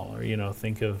fourth wall, or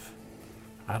think of,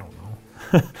 I don't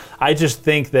know. I just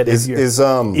think that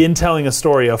in telling a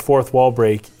story, a fourth wall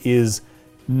break is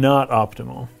not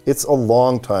optimal. It's a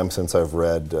long time since I've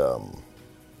read.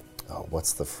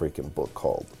 What's the freaking book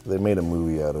called? They made a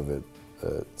movie out of it.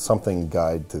 Something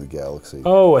Guide to the Galaxy.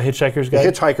 Oh, A Hitchhiker's Guide?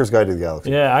 A Hitchhiker's Guide to the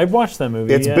Galaxy. Yeah, I watched that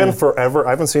movie. It's been forever.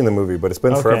 I haven't seen the movie, but it's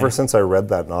been forever since I read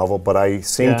that novel, but I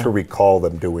seem to recall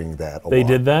them doing that a lot. They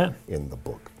did that? In the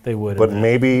book. They would. But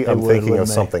maybe I'm thinking of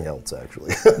something else,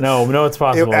 actually. No, it's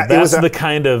possible. That's the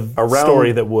kind of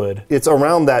story that would. It's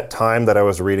around that time that I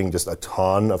was reading just a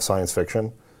ton of science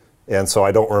fiction. And so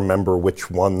I don't remember which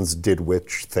ones did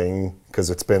which thing, because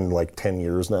it's been like 10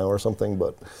 years now or something,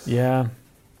 but... Yeah.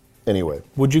 Anyway.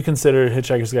 Would you consider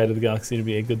Hitchhiker's Guide to the Galaxy to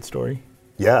be a good story?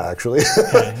 Yeah, actually.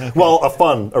 Okay. Well,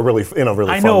 a really fun way.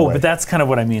 I know, but that's kind of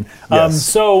what I mean. Yes.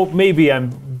 So maybe I'm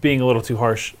being a little too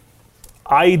harsh.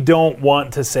 I don't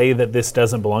want to say that this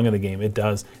doesn't belong in the game. It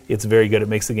does. It's very good. It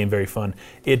makes the game very fun.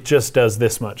 It just does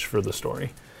this much for the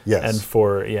story. Yes. And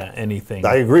for, anything.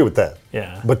 I agree with that.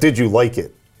 Yeah. But did you like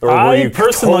it? Or were you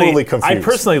totally confused? I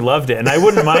personally loved it, and I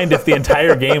wouldn't mind if the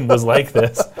entire game was like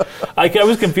this. I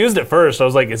was confused at first. I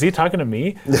was like, is he talking to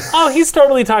me? Oh, he's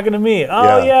totally talking to me.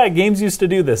 Oh, yeah, games used to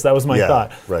do this. That was my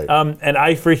thought. Right. And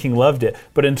I freaking loved it.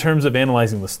 But in terms of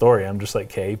analyzing the story, I'm just like,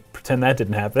 okay, pretend that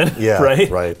didn't happen. Yeah,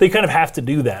 right? They kind of have to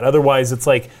do that. Otherwise, it's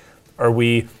like, are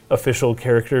we official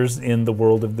characters in the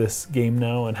world of this game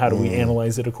now, and how do we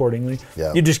analyze it accordingly?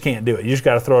 Yeah. You just can't do it. You just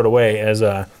got to throw it away as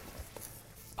a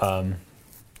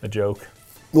joke.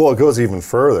 Well, it goes even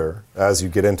further as you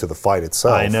get into the fight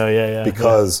itself. I know, yeah.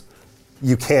 Because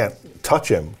you can't touch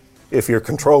him if your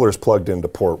controller's plugged into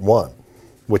port 1,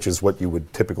 which is what you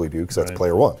would typically do because that's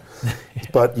player 1.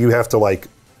 But you have to like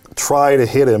try to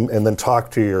hit him and then talk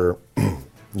to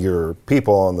your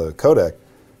people on the codec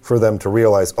for them to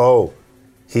realize, oh,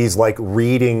 he's like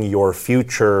reading your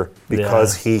future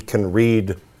because he can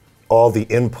read all the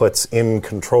inputs in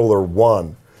controller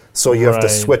 1. So you have to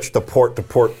switch the port to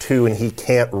port 2, and he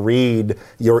can't read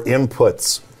your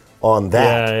inputs on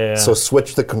that. Yeah. So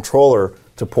switch the controller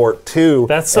to port 2,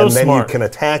 That's so and then smart. you can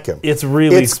attack him. It's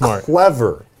really smart. It's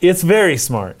clever. It's very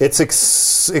smart. It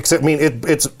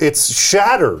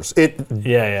shatters.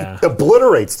 It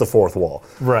obliterates the fourth wall.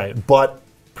 Right. But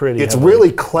it's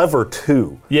really clever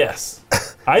too. Yes.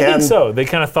 I think so. They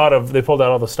kind of they pulled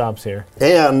out all the stops here.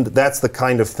 And that's the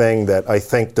kind of thing that I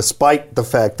think, despite the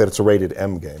fact that it's a rated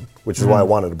M game, which is why I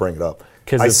wanted to bring it up,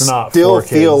 because it's not still for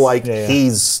kids. feel like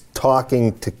he's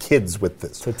talking to kids with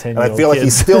this. And I feel like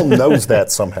he still knows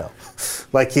that somehow.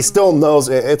 Like he still knows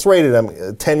it's rated M.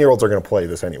 10-year-olds are going to play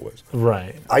this anyways.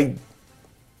 Right.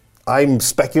 I'm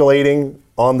speculating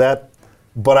on that,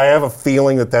 but I have a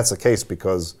feeling that that's the case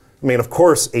because, I mean, of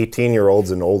course,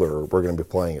 18-year-olds and older, we're going to be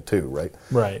playing it too, right?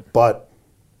 Right. But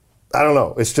I don't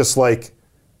know. It's just like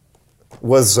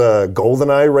Was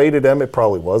GoldenEye rated M? It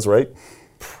probably was, right?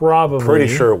 Probably. Pretty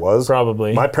sure it was.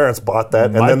 Probably. My parents bought that,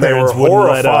 and My then they were parents wouldn't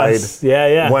let horrified us.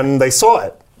 Yeah. when they saw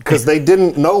it because they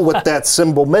didn't know what that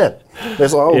symbol meant. They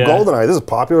said, "Oh, Yeah. GoldenEye, this is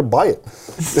popular. Buy it."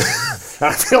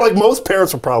 I feel like most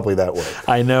parents were probably that way.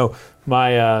 I know.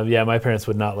 My parents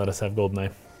would not let us have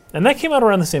GoldenEye. And that came out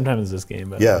around the same time as this game.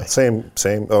 By the Yeah, way.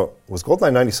 same. Oh, was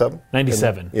GoldenEye 97?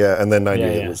 97. Yeah, and then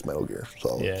 98 Yeah. was Metal Gear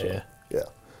Solid. Yeah, so, yeah. yeah.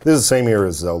 This is the same year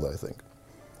as Zelda, I think,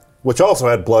 which also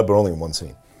had blood, but only in one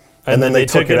scene. And then they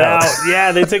took it out.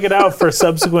 Yeah, they took it out for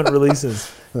subsequent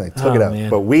releases. And they took it out. Man.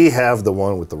 But we have the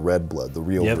one with the red blood, the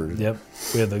real version. Yep.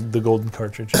 We had the golden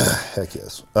cartridge. Heck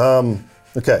yes.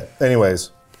 Okay,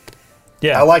 anyways,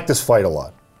 Yeah. I like this fight a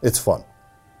lot. It's fun.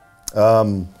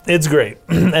 It's great.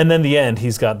 And then the end,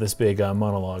 he's got this big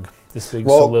monologue, this big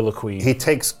soliloquy. He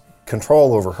takes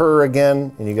control over her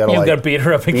again, and you got to You've got to beat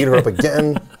her up again. beat her up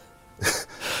again.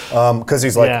 Because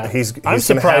he's like, Yeah. he's I'm going to have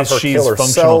surprised her she's kill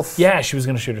functional. herself. Yeah, she was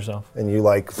going to shoot herself. And you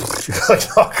like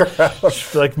knock her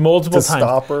out. Like multiple To times.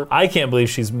 stop her? I can't believe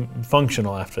she's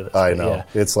functional after this. I but know. Yeah.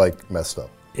 It's like messed up.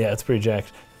 Yeah, it's pretty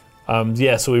jacked.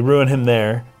 So we ruin him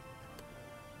there.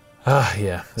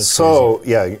 Yeah. That's So,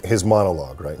 yeah, his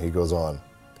monologue, right? He goes on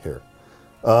here.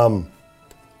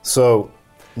 So crazy.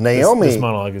 Naomi This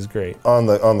monologue is great. on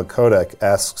the codec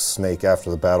asks Snake after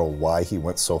the battle why he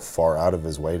went so far out of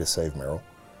his way to save Meryl.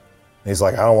 And he's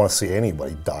like, I don't want to see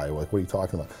anybody die. Like, what are you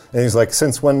talking about? And he's like,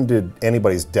 since when did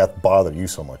anybody's death bother you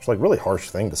so much? Like, really harsh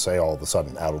thing to say all of a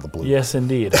sudden out of the blue. Yes,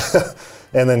 indeed.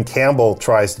 And then Campbell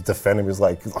tries to defend him. He's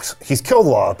like, he's killed a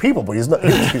lot of people, but he's not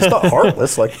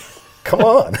heartless. Like, come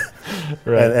on.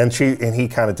 Right. And he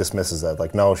kind of dismisses that.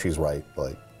 Like, no, she's right.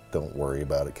 Like, don't worry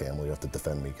about it, Campbell. You have to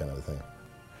defend me, kind of a thing.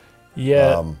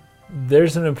 Yeah,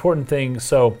 there's an important thing.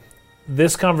 So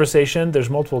this conversation, there's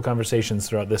multiple conversations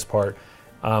throughout this part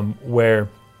where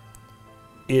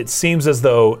it seems as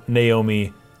though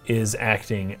Naomi is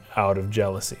acting out of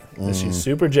jealousy. That she's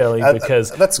super jelly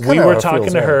because that's we kinda were how it talking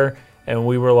feels, to yeah. her and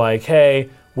we were like, hey,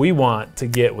 we want to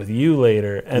get with you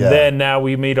later. And Yeah. then now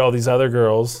we meet all these other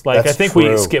girls. Like, That's I think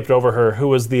true. we skipped over her. Who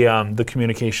was the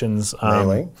communications? Mei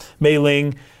Ling? Mei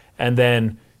Ling. And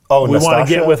then Oh, we want to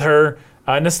Nastasha? get with her.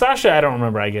 Nastasha, I don't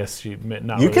remember. I guess she not.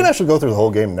 You really. can actually go through the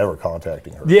whole game never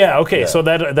contacting her. Yeah. Okay. Yeah. So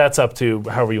that's up to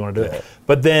however you want to do Yeah. it.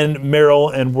 But then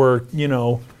Meryl and we're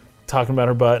talking about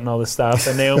her butt and all this stuff,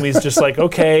 and Naomi's just like,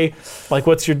 okay, like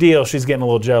what's your deal? She's getting a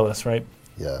little jealous, right?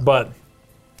 Yeah. But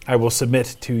I will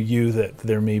submit to you that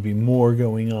there may be more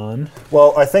going on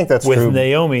Well, I think that's with true.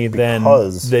 Naomi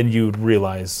because- than you'd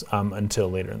realize until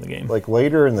later in the game. Like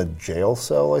later in the jail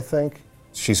cell, I think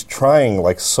she's trying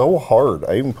like so hard.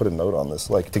 I even put a note on this,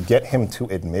 like to get him to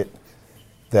admit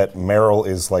that Meryl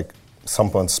is like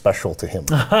someone special to him.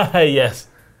 Yes.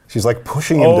 She's like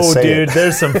pushing him to Oh, say dude, it.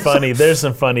 there's some funny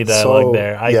dialogue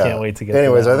there. I yeah. can't wait to get.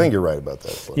 Anyways, to that I think one. you're right about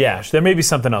that. But Yeah, there may be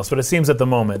something else, but it seems at the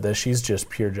moment that she's just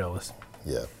pure jealous.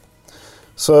 yeah.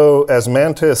 So as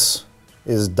Mantis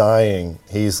is dying,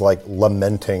 he's like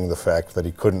lamenting the fact that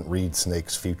he couldn't read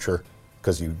Snake's future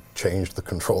because you changed the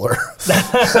controller.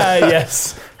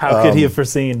 Yes. How could he have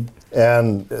foreseen?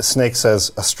 And Snake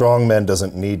says, a strong man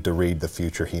doesn't need to read the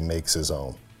future, he makes his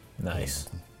own. Nice.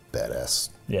 Badass,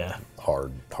 Yeah.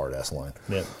 hard ass line.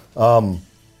 Yep.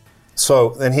 So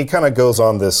then he kind of goes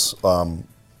on this,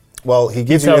 he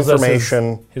gives you tells us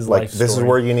information, his like life this is story.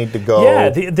 where you need to go. Yeah,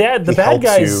 the He bad helps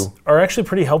guys you. are actually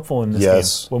pretty helpful in this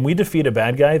Yes. game. When we defeat a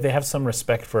bad guy, they have some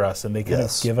respect for us, and they kind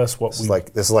Yes. of give us what This we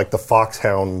is like the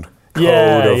Foxhound code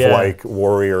Yeah, of yeah. like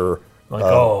warrior like.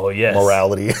 Oh yes,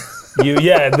 morality.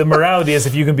 The morality is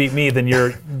if you can beat me, then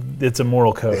it's a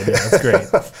moral code. Yeah, it's great.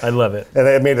 I love it. And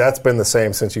I mean, that's been the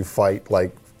same since you fight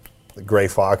like the Gray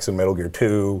Fox in Metal Gear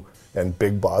 2 and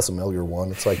Big Boss in Metal Gear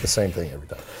 1. It's like the same thing every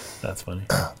time. That's funny.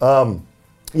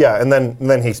 Yeah, and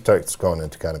then he starts going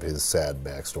into kind of his sad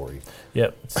backstory.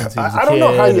 Yep. Since he was a I don't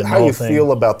know kid and the how whole you thing.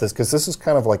 feel about this, because this is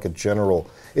kind of like a general,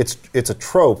 it's a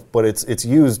trope, but it's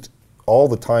used all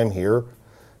the time here.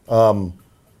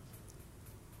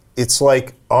 It's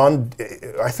like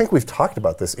I think we've talked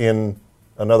about this in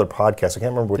another podcast. I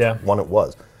can't remember which one it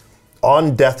was.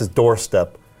 On death's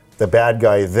doorstep, the bad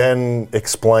guy then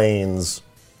explains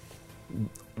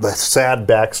the sad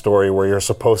backstory where you're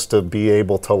supposed to be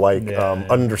able to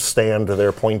understand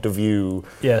their point of view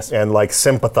Yes. and like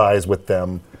sympathize with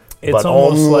them, It's but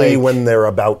almost only like- when they're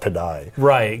about to die.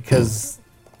 Right, because,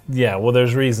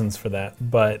 there's reasons for that,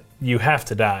 but you have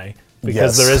to die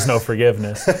because Yes. there is no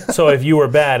forgiveness. So if you were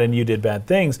bad and you did bad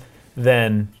things,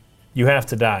 then you have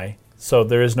to die. So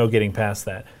there is no getting past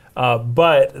that.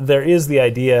 But there is the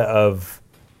idea of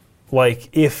Like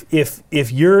if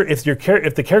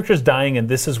the character's dying and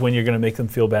this is when you're going to make them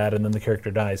feel bad and then the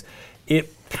character dies,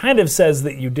 it kind of says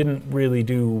that you didn't really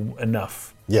do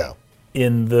enough. Yeah.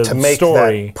 In the to make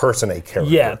story. that person a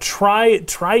character. Yeah,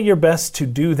 try your best to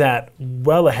do that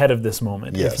well ahead of this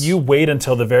moment. Yes. If you wait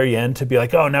until the very end to be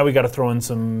like, oh, now we got to throw in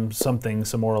some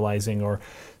moralizing or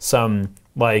some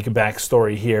like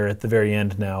backstory here at the very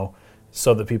end now,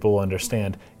 so that people will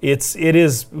understand. It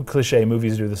is cliche.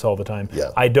 Movies do this all the time.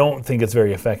 Yeah. I don't think it's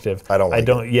very effective. I don't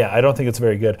think it's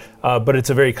very good. But it's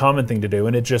a very common thing to do,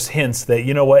 and it just hints that,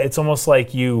 you know what, it's almost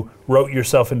like you wrote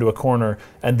yourself into a corner,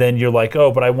 and then you're like,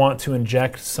 oh, but I want to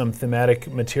inject some thematic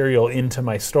material into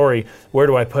my story. Where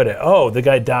do I put it? Oh, the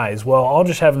guy dies. Well, I'll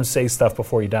just have him say stuff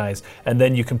before he dies, and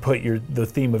then you can put the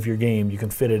theme of your game, you can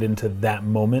fit it into that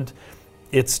moment.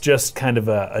 It's just kind of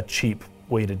a cheap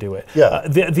way to do it. Yeah.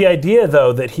 The idea,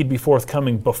 though, that he'd be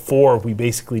forthcoming before we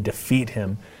basically defeat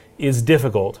him is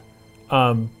difficult,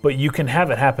 but you can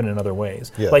have it happen in other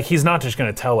ways. Yeah. Like, he's not just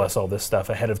going to tell us all this stuff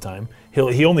ahead of time.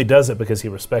 He only does it because he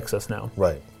respects us now.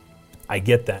 Right. I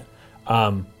get that.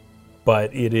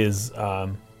 But it is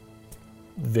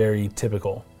very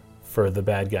typical for the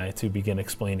bad guy to begin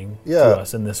explaining to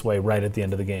us in this way right at the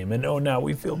end of the game. And now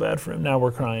we feel bad for him. Now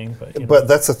we're crying. But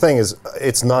that's the thing, is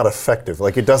it's not effective.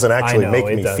 Like, it doesn't actually make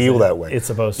me feel that way. It's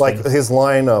supposed to. Like his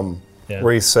line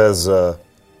where he says,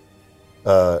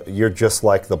 you're just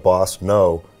like the boss.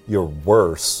 No, you're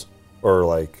worse. Or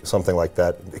like something like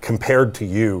that. Compared to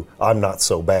you, I'm not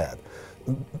so bad.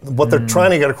 What they're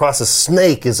trying to get across is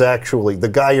Snake is actually, the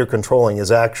guy you're controlling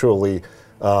is actually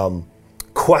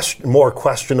more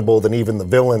questionable than even the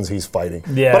villains he's fighting.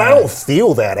 Yeah. But I don't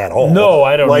feel that at all. No,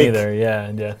 I don't either.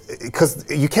 Yeah. Because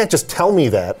you can't just tell me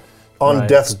that on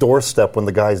death's doorstep when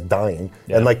the guy's dying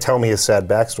and like tell me his sad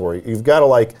backstory. You've got to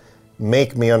like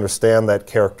make me understand that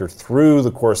character through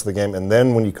the course of the game, and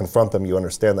then when you confront them, you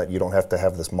understand that you don't have to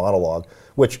have this monologue,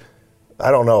 which, I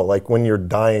don't know, like when you're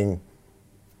dying,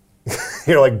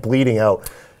 you're like bleeding out.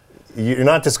 You're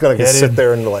not just going to sit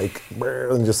there and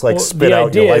just spit out your life story. The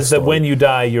idea is that when you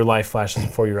die, your life flashes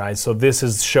before your eyes. So this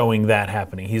is showing that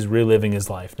happening. He's reliving his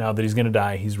life. Now that he's going to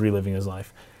die, he's reliving his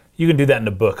life. You can do that in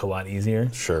a book a lot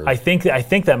easier. Sure. I think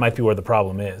that might be where the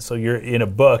problem is. So you're in a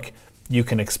book, you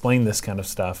can explain this kind of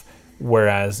stuff,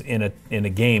 whereas in a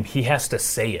game, he has to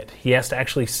say it. He has to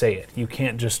actually say it. You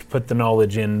can't just put the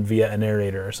knowledge in via a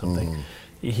narrator or something.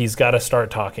 He's got to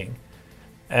start talking.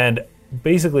 And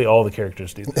basically all the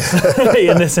characters do this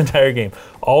in this entire game.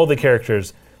 All the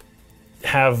characters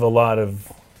have a lot of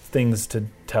things to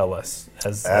tell us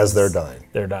as they're dying.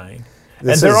 They're dying.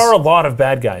 And there are a lot of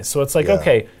bad guys. So it's like,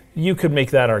 okay, you could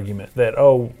make that argument that,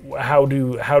 how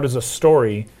does a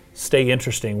story stay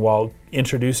interesting while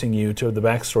introducing you to the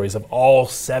backstories of all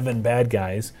 7 bad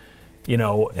guys,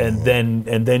 and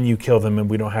then you kill them and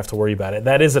we don't have to worry about it.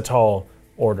 That is a tall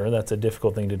order. That's a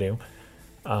difficult thing to do.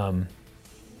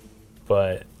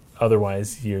 But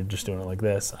otherwise, you're just doing it like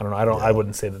this. I don't know. I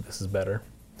wouldn't say that this is better.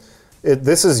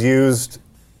 This is used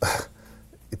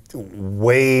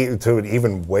to an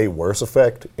even way worse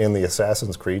effect in the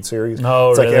Assassin's Creed series.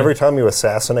 Oh, it's really? like every time you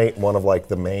assassinate one of like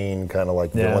the main kind of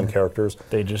like villain characters,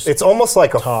 it's almost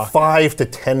like a 5 to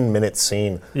 10 minute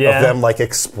scene of them like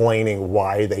explaining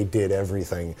why they did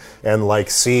everything and like,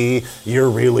 see, you're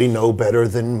really no better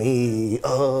than me.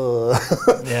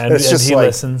 And he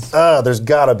listens. There's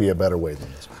got to be a better way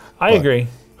than this. I agree.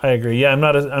 Yeah, I'm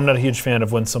not a huge fan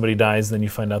of when somebody dies, then you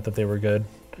find out that they were good.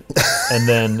 And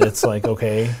then it's like,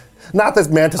 okay. Not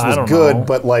that Mantis was good,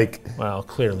 but like... Well,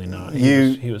 clearly not.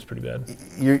 He was pretty bad.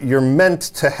 You're meant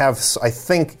to have... I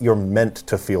think you're meant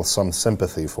to feel some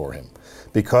sympathy for him.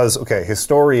 Because, okay, his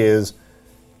story is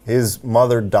his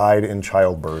mother died in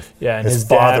childbirth. Yeah, and his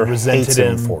father dad resented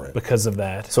him for it. because of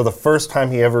that. So the first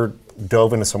time he ever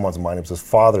dove into someone's mind, it was his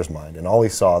father's mind, and all he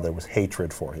saw there was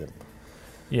hatred for him.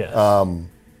 Yeah.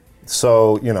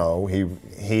 So, he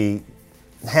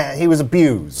was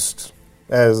abused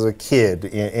as a kid,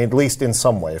 at least in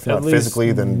some way, if not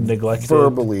physically, then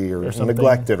verbally or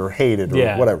neglected or hated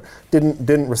or whatever.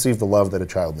 Didn't receive the love that a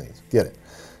child needs. Get it?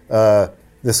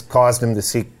 This caused him to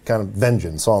seek kind of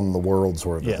vengeance on the world,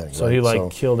 sort of thing. So he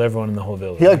killed everyone in the whole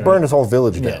village. He burned his whole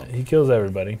village down. Yeah, he kills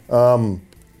everybody. And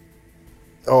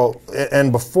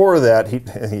before that, he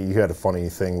had a funny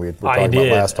thing we were talking about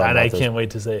last time. And I can't wait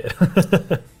to say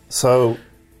it. So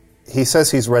he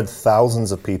says he's read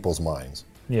thousands of people's minds.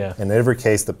 Yeah. And in every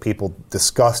case, the people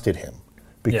disgusted him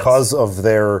because of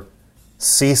their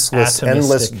ceaseless,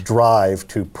 endless drive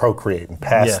to procreate and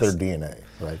pass their DNA,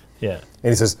 right? Yeah.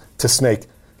 And he says to Snake,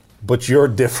 but you're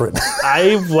different.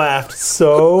 I've laughed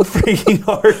so freaking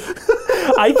hard.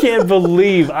 I can't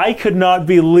believe, I could not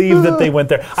believe that they went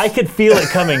there. I could feel it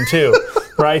coming too,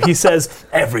 right? He says,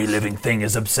 every living thing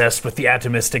is obsessed with the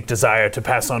atomistic desire to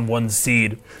pass on one's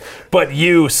seed. But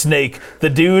you, Snake, the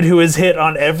dude who has hit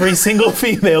on every single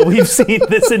female we've seen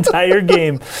this entire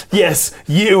game, yes,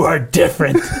 you are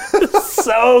different.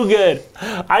 So good.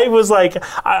 I was like,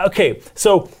 okay,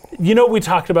 so you know we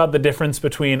talked about the difference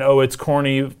between, it's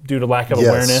corny due to lack of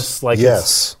awareness. Like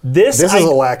yes. This is a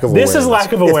lack of awareness. This is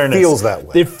lack of awareness. It feels that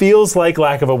way. It feels like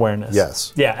lack of awareness.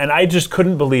 Yes. Yeah, and I just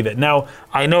couldn't believe it. Now,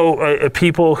 I know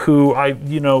people who,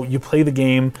 you play the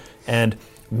game and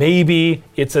maybe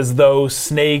it's as though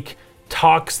Snake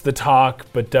talks the talk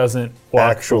but doesn't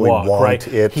walk actually the walk, want right?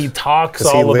 it. He talks he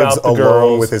all lives about the alone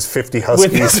girls. with his 50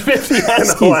 huskies, With his 50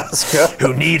 huskies. in Alaska.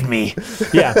 Who need me.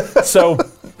 Yeah, so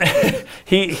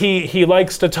he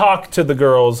likes to talk to the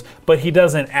girls, but he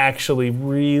doesn't actually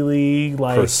really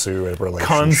Pursue a relationship.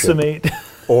 consummate.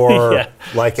 Or Yeah.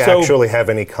 actually have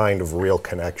any kind of real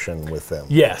connection with them.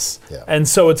 Yes. Yeah. And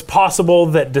so it's possible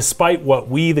that despite what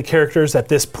we, the characters, at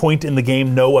this point in the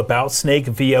game know about Snake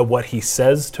via what he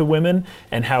says to women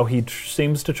and how he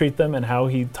seems to treat them and how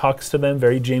he talks to them,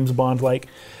 very James Bond-like,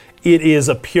 it is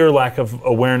a pure lack of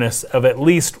awareness of at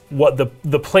least what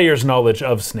the player's knowledge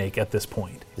of Snake at this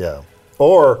point. Yeah.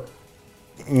 Or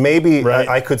maybe Right.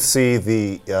 I could see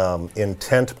the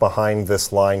intent behind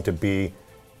this line to be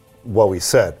what we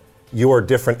said. You are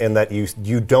different in that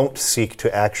you don't seek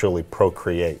to actually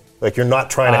procreate. Like you're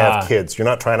not trying to have kids. You're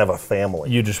not trying to have a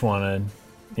family. You just want to,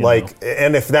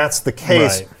 and if that's the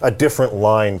case, Right. a different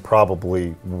line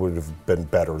probably would have been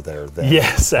better there than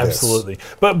Yes, this. absolutely.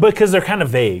 But because they're kind of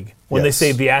vague when they Yes.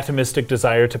 say the atomistic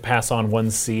desire to pass on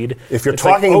one's seed. If you're it's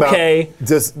like, talking about, okay,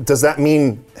 does that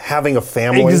mean having a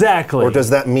family? Exactly. Or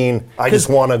does that mean I just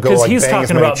want to go because like he's bang as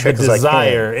talking many about the chicks as I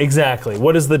desire. can? Exactly.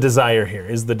 What is the desire here?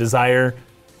 Is the desire?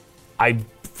 I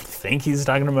think he's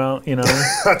talking about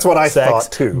That's what I sex,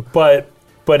 thought too.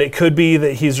 But it could be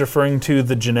that he's referring to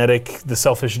the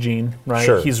selfish gene, right?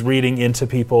 Sure. He's reading into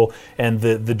people and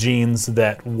the genes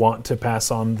that want to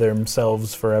pass on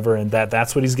themselves forever, and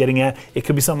that's what he's getting at. It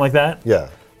could be something like that. Yeah.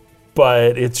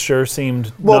 But it sure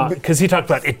seemed because he talked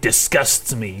about it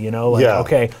disgusts me, Yeah.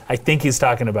 okay, I think he's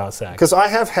talking about sex. Because I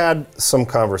have had some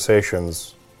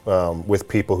conversations with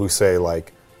people who say,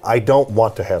 like, I don't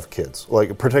want to have kids.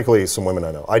 Like, particularly some women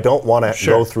I know. I don't want to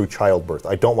Sure. go through childbirth.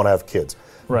 I don't want to have kids.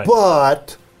 Right.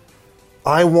 But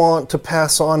I want to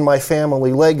pass on my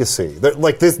family legacy.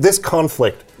 Like, this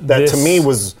conflict that to me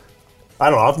was, I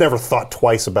don't know, I've never thought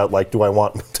twice about, like, do I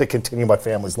want to continue my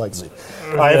family's legacy?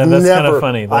 I have that's never, kinda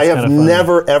funny. That's I have kinda funny.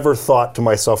 never, ever thought to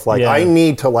myself, like, Yeah. I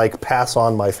need to, like, pass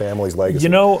on my family's legacy.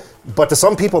 But to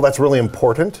some people, that's really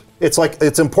important. It's like,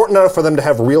 it's important enough for them to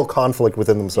have real conflict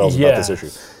within themselves about this issue.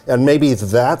 And maybe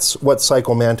that's what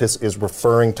Psycho Mantis is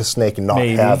referring to Snake not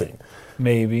having.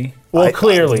 Maybe. Well,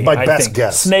 clearly, my I best think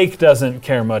guess. Snake doesn't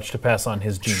care much to pass on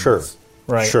his genes. Sure.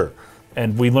 Right? Sure.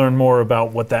 And we learn more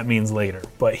about what that means later.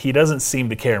 But he doesn't seem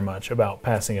to care much about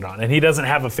passing it on. And he doesn't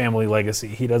have a family legacy.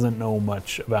 He doesn't know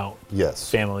much about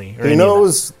family. Or he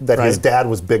knows that right? his dad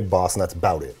was Big Boss, and that's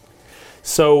about it.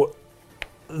 So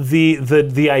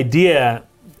the idea,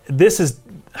 this is,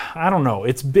 I don't know,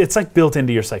 it's like built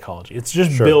into your psychology. It's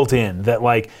just built in that,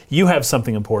 like, you have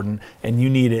something important and you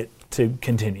need it to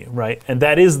continue, right? And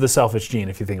that is the selfish gene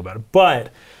if you think about it. But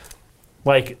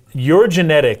like, your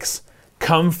genetics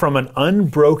come from an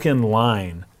unbroken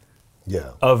line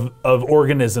of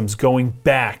organisms going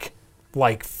back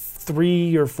like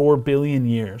 3 or 4 billion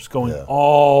years, going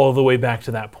all the way back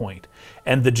to that point.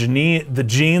 And the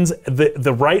genes,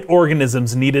 the right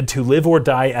organisms needed to live or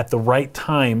die at the right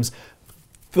times,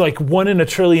 like 1 in a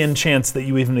trillion chance that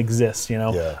you even exist,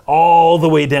 all the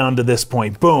way down to this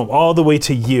point, boom, all the way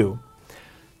to you.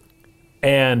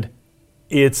 And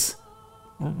it's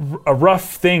a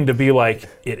rough thing to be like,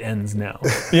 it ends now.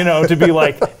 To be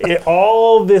like,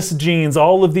 all this genes,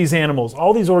 all of these animals,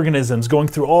 all these organisms going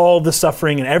through all the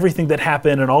suffering and everything that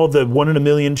happened and all the 1 in a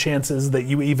million chances that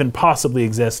you even possibly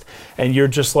exist, and you're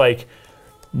just like,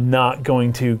 not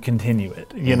going to continue it,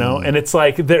 And it's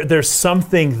like, there's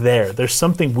something there. There's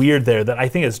something weird there that I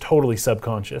think is totally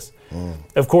subconscious.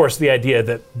 Of course, the idea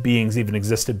that beings even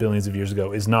existed billions of years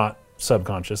ago is not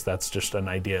subconscious. That's just an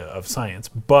idea of science.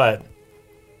 But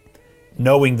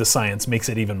knowing the science makes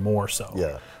it even more so.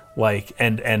 Yeah. Like,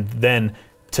 and then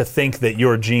to think that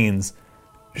your genes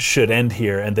should end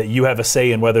here and that you have a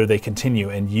say in whether they continue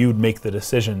and you'd make the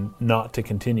decision not to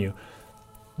continue.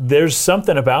 there's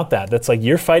something about that that's like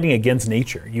you're fighting against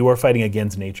nature. You are fighting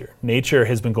against nature. Nature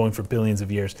has been going for billions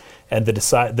of years, and the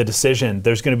decision,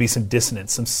 there's going to be some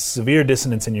dissonance, some severe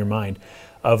dissonance in your mind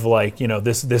of like,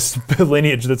 this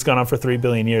lineage that's gone on for 3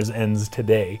 billion years ends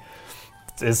today.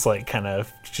 It's like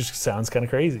just sounds kind of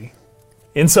crazy.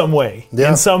 In some way.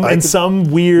 Yeah, in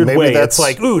some weird way. that's- It's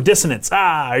like, ooh, dissonance.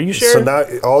 Are you sure? So now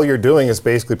all you're doing is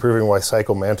basically proving why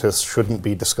Psycho Mantis shouldn't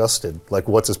be disgusted. Like,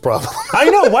 what's his problem? I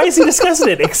know. Why is he discussing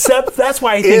it? Except that's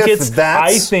why I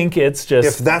think it's just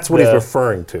if that's what he's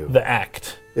referring to. The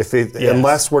act.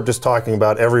 Unless we're just talking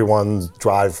about everyone's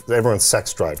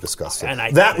sex drive disgusting.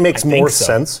 And that makes I think more so.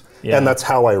 sense. Yeah. And that's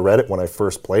how I read it when I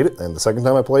first played it, and the second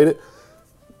time I played it.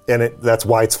 And that's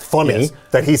why it's funny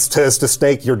that he says to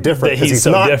Snake, "You're different," because he's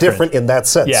so not different in that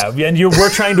sense. Yeah, and we're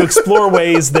trying to explore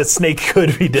ways that Snake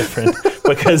could be different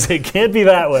because it can't be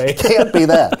that way. Can't be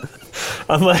that.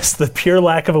 Unless the pure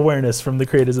lack of awareness from the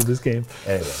creators of this game.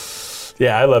 Anyway.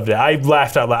 Yeah, I loved it. I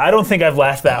laughed out loud. I don't think I've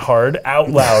laughed that hard,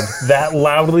 out loud, that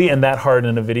loudly and that hard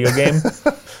in a video game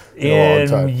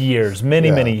in years,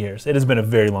 many years. It has been a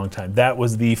very long time. That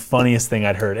was the funniest thing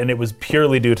I'd heard, and it was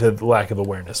purely due to the lack of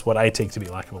awareness, what I take to be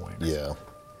lack of awareness. Yeah.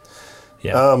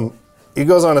 Yeah. He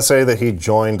goes on to say that he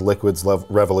joined Liquid's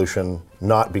revolution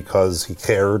not because he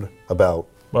cared about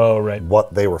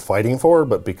what they were fighting for,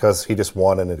 but because he just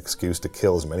wanted an excuse to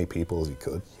kill as many people as he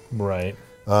could. Right.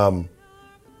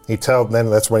 Then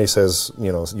that's when he says,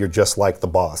 you're just like the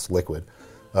boss, Liquid.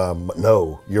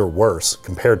 No, you're worse.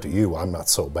 Compared to you, I'm not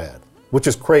so bad. Which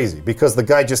is crazy, because the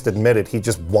guy just admitted he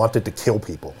just wanted to kill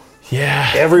people.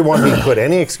 Yeah. Everyone he could.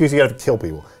 Any excuse, you got to kill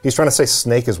people. He's trying to say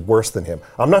Snake is worse than him.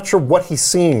 I'm not sure what he's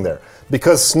seeing there,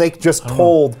 because Snake just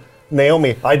told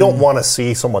Naomi, I don't want to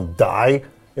see someone die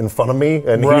in front of me,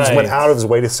 and he just went out of his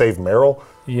way to save Meryl.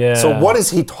 Yeah. So what is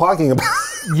he talking about?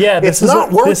 Yeah, it's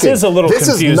not working. This is a little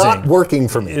confusing. This is not working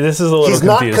for me. This is a little He's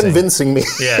confusing. not convincing me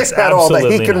Yes, at all that he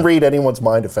absolutely can not. read anyone's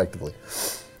mind effectively.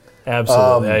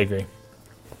 Absolutely, I agree.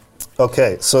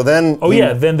 Okay, so then...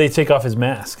 then they take off his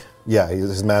mask. Yeah,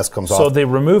 his mask comes off. So they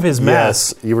remove his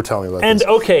mask. Yes, you were telling me about And this.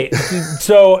 okay,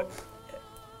 so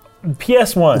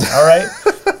PS1, all right?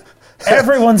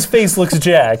 Everyone's face looks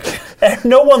jacked.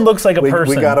 No one looks like a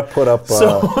person. We got to put up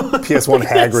PS1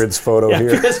 Hagrid's photo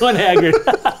here. PS1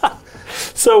 Hagrid.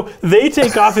 So they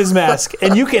take off his mask,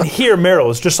 and you can hear Meryl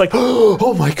is just like,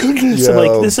 oh my goodness, and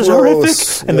like, this is gross.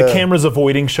 horrific. And the camera's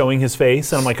avoiding showing his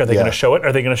face, and I'm like, are they going to show it?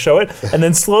 Are they going to show it? And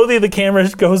then slowly the camera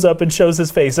goes up and shows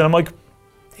his face, and I'm like,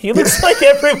 he looks like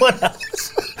everyone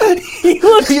else. He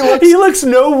looks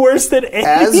no worse than any.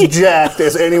 As jacked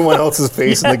as anyone else's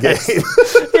face in the game.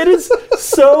 It is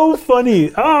so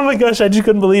funny. Oh my gosh, I just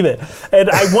couldn't believe it. And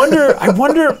I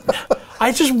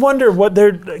just wonder what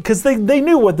because they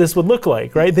knew what this would look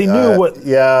like, right? They knew what.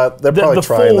 Yeah, they're probably the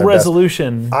trying full their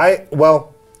resolution.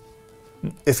 Well,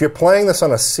 if you're playing this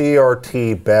on a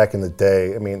CRT back in the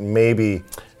day, I mean, maybe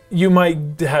You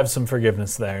might have some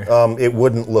forgiveness there. it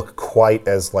wouldn't look quite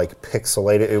as like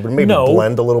pixelated. It would maybe No,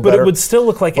 blend a little but better. it would still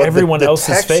look like But everyone the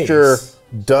else's texture face.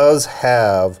 does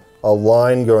have a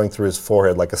line going through his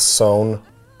forehead, like a sewn.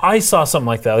 I saw something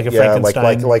like that, like a Yeah,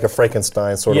 Frankenstein. like a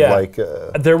Frankenstein, sort of like.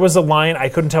 There was a line, I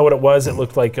couldn't tell what it was. It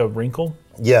looked like a wrinkle,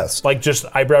 Yes. like just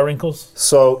eyebrow wrinkles.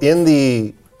 So in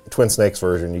the Twin Snakes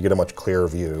version, you get a much clearer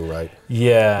view, right?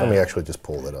 Yeah. Let me actually just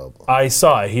pull it up. I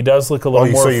saw it. He does look a little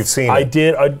more. so you've seen I it?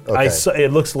 did. I Okay. saw,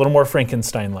 it looks a little more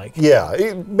Frankenstein-like.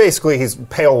 Yeah, basically he's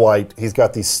pale white. He's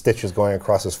got these stitches going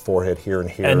across his forehead here and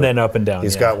here. And then up and down,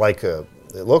 He's yeah. got like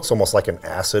it looks almost like an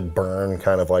acid burn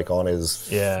kind of like on his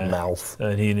Yeah. mouth.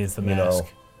 And he needs the You mask. know?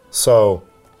 So,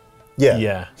 yeah.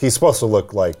 Yeah. He's supposed to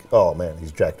look like, oh man,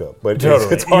 he's jacked up. But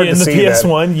Totally. it's hard In to the see that.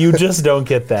 PS1, you just don't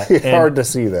get that. It's And hard to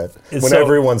see that when so-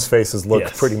 everyone's faces look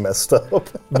Yes. pretty messed up.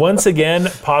 once again,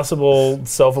 possible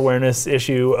self-awareness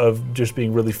issue of just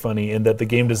being really funny in that the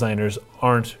game designers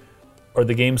aren't, or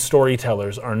the game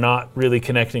storytellers are not really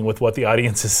connecting with what the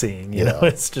audience is seeing. You know,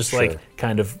 it's just like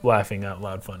kind of laughing out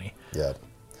loud funny. Yeah.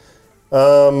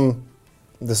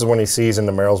 This is when he sees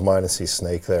into Meryl's mind and sees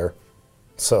Snake there.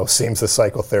 So it seems the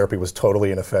psychotherapy was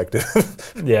totally ineffective.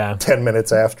 Yeah. 10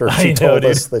 minutes after I she know, told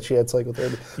dude. us that she had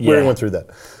psychotherapy. We Yeah. already went through that.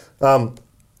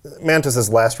 Mantis's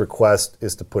last request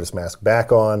is to put his mask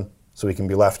back on so he can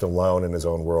be left alone in his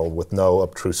own world with no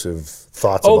obtrusive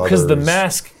thoughts of Oh, others. because the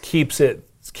mask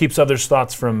keeps others'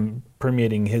 thoughts from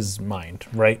permeating his mind,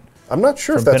 right? I'm not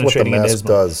sure if From that's what the penetrating into mask his mind.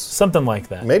 does. Something like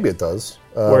that. Maybe it does.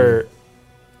 Where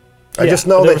I just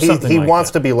know there that was something he like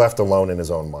wants that. to be left alone in his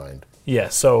own mind. Yeah,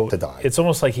 so to die. it's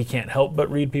almost like he can't help but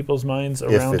read people's minds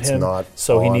around it's him. not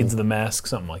So he on. needs the mask,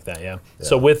 something like that, yeah.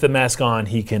 So with the mask on,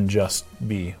 he can just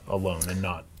be alone and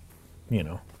not,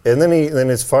 And then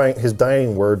his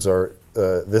dying words are,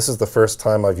 "This is the first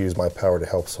time I've used my power to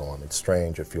help someone. It's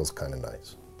strange. It feels kind of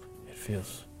nice." It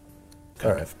feels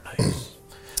kind of nice.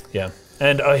 Yeah.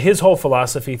 And his whole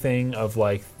philosophy thing of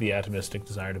like the atomistic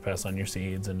desire to pass on your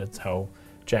seeds, and it's how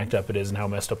jacked up it is and how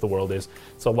messed up the world is.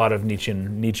 It's a lot of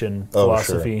Nietzschean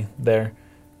philosophy there.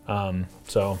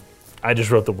 So I just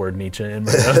wrote the word Nietzsche in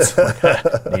my notes.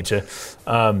 Nietzsche.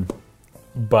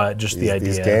 But just the idea.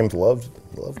 These games love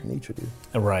Nietzsche, dude.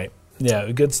 Right.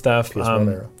 Yeah, good stuff. PS1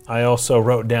 era. I also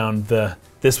wrote down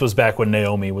this was back when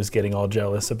Naomi was getting all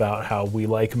jealous about how we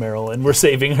like Meryl and we're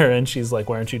saving her, and she's like,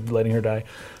 why aren't you letting her die?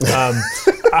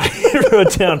 I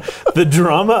wrote down the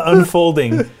drama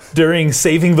unfolding during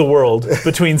saving the world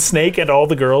between Snake and all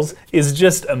the girls is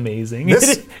just amazing.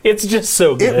 It's just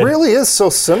so good. It really is so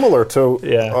similar to,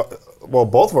 Yeah.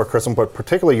 both of our criticism, but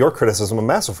particularly your criticism of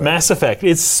Mass Effect. Mass Effect.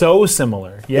 It's so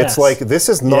similar. Yes. It's like, this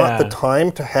is not the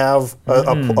time to have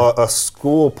a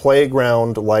school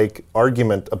playground like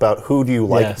argument about who do you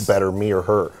like better, me or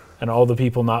her. And all the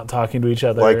people not talking to each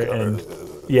other.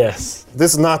 Yes.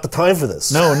 This is not the time for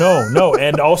this. No.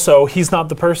 And also, he's not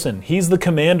the person. He's the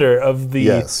commander of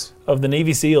the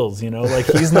Navy SEALs, Like,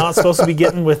 he's not supposed to be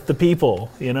getting with the people,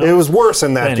 It was worse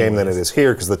in that game than it is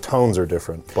here because the tones are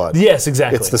different. But yes,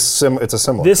 exactly. It's a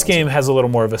similar This concept. game has a little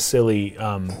more of a silly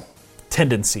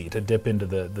tendency to dip into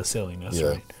the silliness,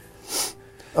 right?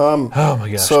 Oh my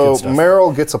gosh, So good stuff.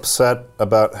 Meryl gets upset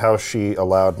about how she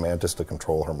allowed Mantis to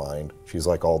control her mind. She's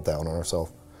like all down on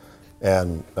herself.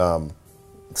 And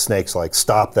Snake's like,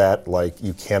 stop that. Like,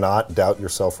 you cannot doubt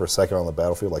yourself for a second on the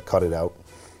battlefield. Like, cut it out.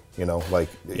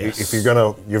 If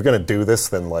you're gonna do this,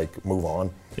 then like move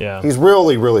on. Yeah. He's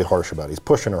really, really harsh about it. He's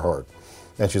pushing her hard.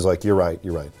 And she's like, you're right.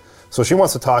 So she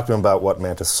wants to talk to him about what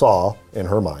Mantis saw in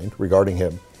her mind regarding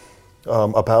him.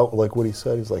 About like what he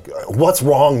said. He's like, what's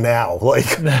wrong now?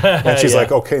 Like, and she's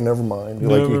like, okay, never mind.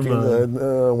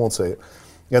 I won't say it.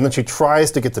 And then she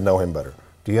tries to get to know him better.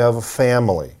 Do you have a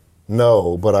family?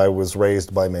 No, but I was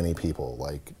raised by many people.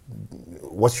 Like,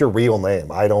 what's your real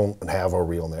name? I don't have a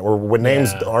real name. Or when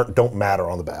names don't matter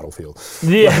on the battlefield.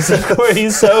 Yes, of course.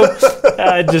 He's so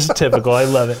just typical. I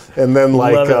love it. And then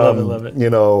like, love it.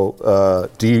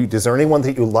 Is there anyone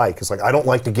that you like? It's like, I don't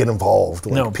like to get involved.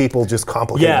 Like, No. people just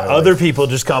complicate my life. Other people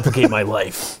just complicate my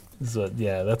life. So,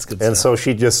 that's good And stuff. so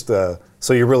she just,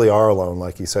 so you really are alone,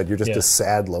 like you said. You're just a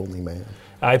sad, lonely man.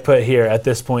 I put here, at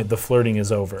this point, the flirting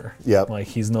is over. Yep. Like,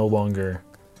 he's no longer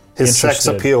His sex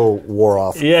interested. appeal wore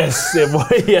off. Yes,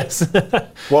 yes.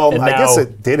 Well, And I guess now-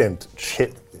 it didn't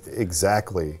hit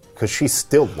exactly, because she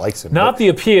still likes him. Not the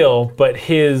appeal, but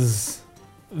his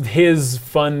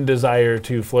fun desire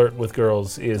to flirt with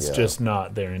girls is just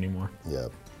not there anymore. Yeah.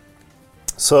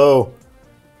 So,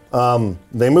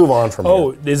 they move on from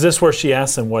Oh, here. is this where she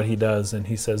asks him what he does, and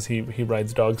he says he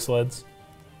rides dog sleds?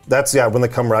 That's, when they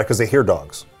come around, because they hear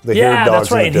dogs. They hear Yeah, dogs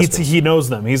that's right. in the And distance. he knows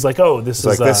them. He's like, oh, this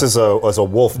It's is like, this is a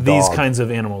wolf dog. these kinds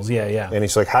of animals. Yeah. And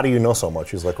he's like, how do you know so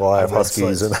much? He's like, well, I have ride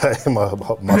huskies and I'm a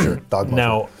musher, dog musher.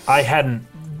 Now, I hadn't,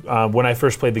 when I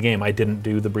first played the game, I didn't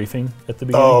do the briefing at the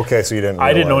beginning. Oh, okay, so you didn't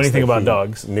I didn't know realize anything that about he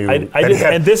dogs. knew- I didn't,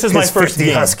 and this is my his first 50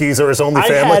 game. huskies are his only I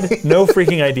family. had no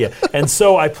freaking idea. And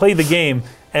so I played the game,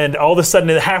 and all of a sudden,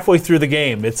 halfway through the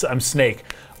game, I'm Snake.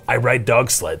 I ride dog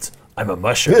sleds. I'm a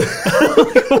musher.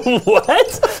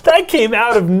 What? That came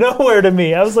out of nowhere to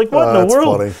me. I was like, what in the that's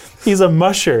world? funny. He's a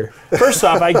musher. First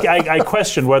off, I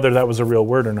questioned whether that was a real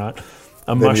word or not.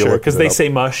 A you musher, looked because it they up. say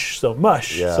mush, so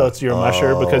mush. Yeah. So it's your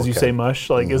musher because you okay. say mush.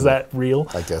 Like, is that real?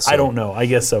 I guess I so. don't know. I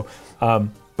guess so.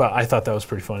 But I thought that was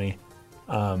pretty funny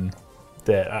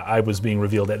that I was being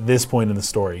revealed at this point in the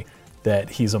story that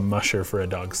he's a musher for a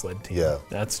dog sled team. Yeah.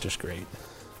 That's just great.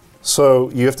 So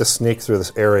you have to sneak through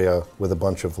this area with a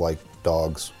bunch of like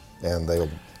dogs, and they'll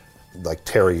like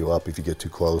tear you up if you get too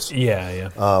close.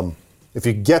 Yeah. If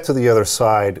you get to the other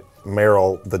side,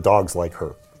 Meryl, the dogs like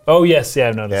her. Oh, yes. Yeah,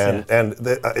 I've noticed And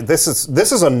this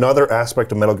is another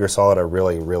aspect of Metal Gear Solid I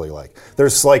really, really like.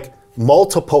 There's like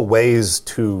multiple ways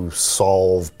to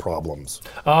solve problems.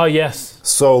 Oh, yes.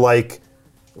 So like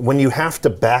when you have to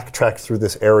backtrack through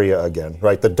this area again,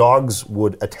 right? The dogs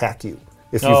would attack you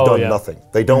if you've done nothing.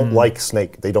 They don't like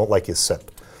Snake. They don't like his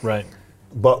scent. Right.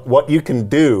 But what you can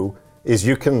do is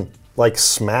you can like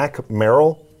smack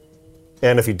Meryl,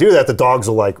 and if you do that, the dogs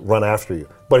will like run after you.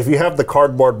 But if you have the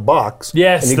cardboard box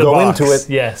Yes, and you the go box. into it,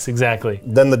 Yes, exactly.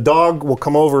 then the dog will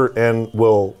come over and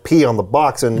will pee on the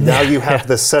box, and now you have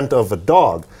the scent of a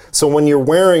dog. So when you're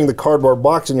wearing the cardboard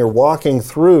box and you're walking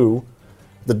through,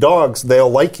 the dogs, they'll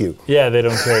like you. Yeah, they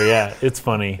don't care. Yeah, it's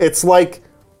funny. It's like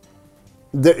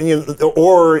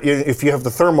Or if you have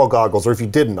the thermal goggles, or if you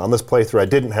didn't on this playthrough, I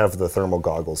didn't have the thermal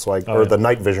goggles, so or the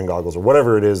night vision goggles, or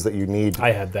whatever it is that you need.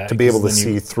 I had that to be able to 'cause then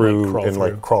see you, through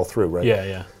like, and crawl through, right? Yeah,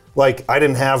 yeah. Like I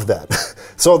didn't have that,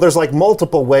 so there's like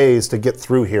multiple ways to get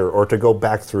through here, or to go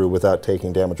back through without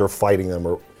taking damage, or fighting them,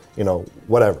 or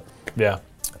whatever. Yeah.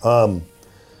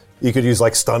 You could use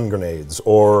like stun grenades,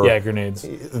 or grenades.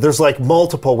 There's like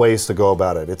multiple ways to go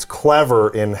about it. It's clever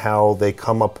in how they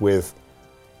come up with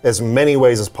as many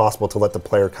ways as possible to let the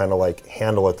player kind of like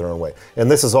handle it their own way. And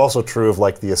this is also true of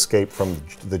like the escape from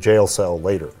the jail cell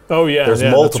later. Oh yeah, there's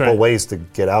that's multiple right. ways to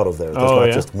get out of there. There's Oh, not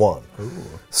yeah? just one. Ooh.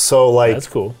 So like That's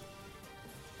cool.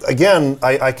 again,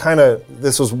 I kind of,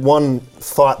 this was one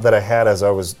thought that I had as I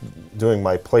was doing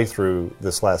my playthrough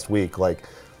this last week. Like,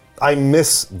 I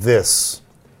miss this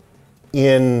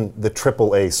in the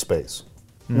AAA space.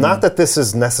 Not that this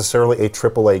is necessarily a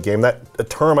AAA game. That a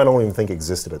term I don't even think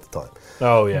existed at the time.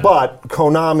 Oh yeah. But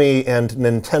Konami and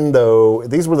Nintendo,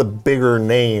 these were the bigger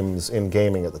names in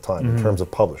gaming at the time in terms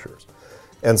of publishers.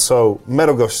 And so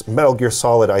Metal Gear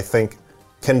Solid, I think,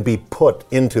 can be put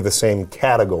into the same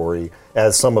category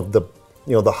as some of the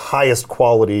the highest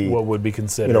quality what would be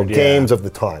considered games of the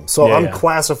time. So Yeah, I'm yeah.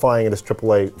 classifying it as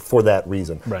AAA for that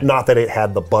reason. Right. Not that it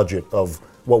had the budget of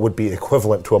what would be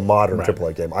equivalent to a modern Right.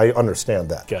 AAA game. I understand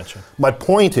that. Gotcha. My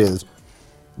point is,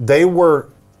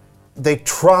 they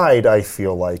tried, I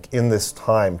feel like, in this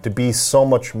time to be so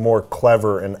much more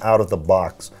clever and out of the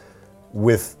box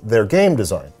with their game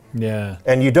design. Yeah.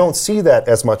 And you don't see that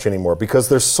as much anymore because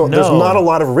there's not a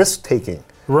lot of risk taking.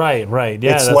 Right.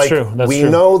 Yeah, It's that's like true. That's we true.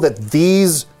 know that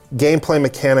these gameplay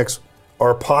mechanics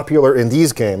are popular in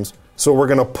these games, so we're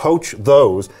going to poach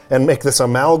those and make this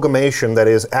amalgamation that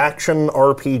is action,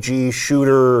 RPG,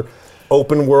 shooter,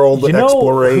 open world You know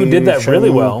exploration. who did that really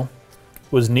well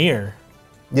was Nier.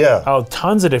 Yeah. Oh,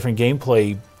 tons of different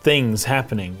gameplay things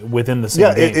happening within the same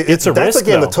Yeah, game. It's a that's risk, a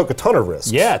game though. that took a ton of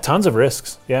risks. Yeah, tons of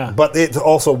risks. Yeah. But it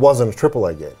also wasn't a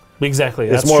AAA game. Exactly.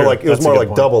 It's That's more true. like- it was That's a more good like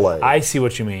point. double A. I see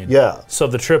what you mean. Yeah. So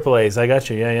the AAAs, I got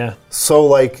you. Yeah. So,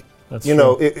 like, That's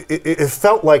it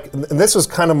felt like, and this is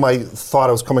kind of my thought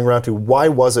I was coming around to, why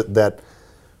was it that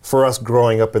for us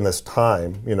growing up in this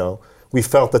time, we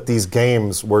felt that these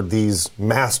games were these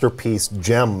masterpiece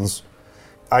gems?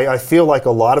 I feel like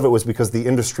a lot of it was because the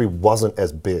industry wasn't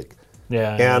as big.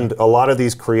 Yeah. And a lot of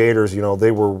these creators,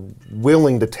 they were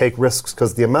willing to take risks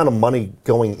because the amount of money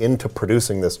going into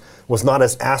producing this was not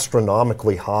as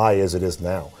astronomically high as it is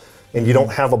now. And you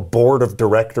don't have a board of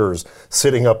directors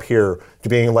sitting up here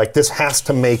being like, this has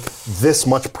to make this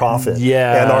much profit.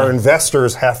 Yeah. And our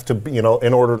investors have to,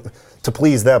 in order to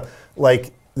please them.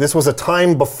 Like, this was a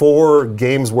time before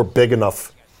games were big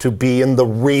enough to be in the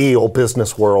real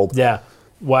business world. Yeah.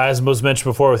 Well, as was mentioned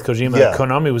before with Kojima, Yeah.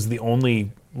 Konami was the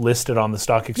only listed on the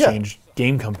stock exchange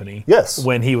game company. Yes.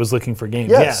 When he was looking for games.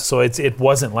 Yes. Yeah. So it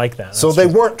wasn't like that. So That's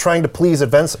they true. weren't trying to please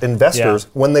investors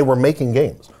when they were making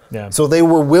games. Yeah. So they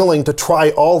were willing to try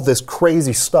all this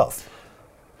crazy stuff.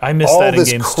 I miss All that in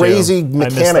this games crazy too. I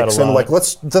miss that mechanics a and lot. like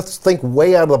let's think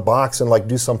way out of the box and like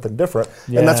do something different.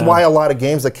 And that's Yeah. why a lot of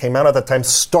games that came out at that time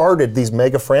started these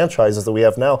mega franchises that we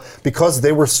have now because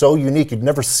they were so unique. You'd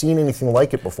never seen anything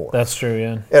like it before. That's true.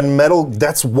 Yeah. And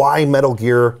that's why Metal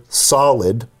Gear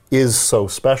Solid is so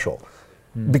special.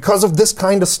 Because of this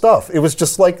kind of stuff. It was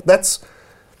just like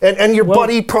and your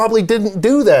buddy probably didn't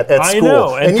do that at school. I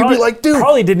know. And you'd be like, dude,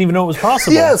 probably didn't even know it was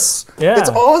possible. yes. Yeah. It's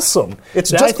awesome.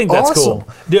 It's just I think that's awesome.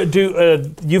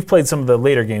 cool. You've played some of the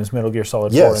later games, Metal Gear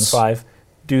Solid 4 and Yes. 5.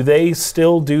 Do they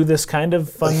still do this kind of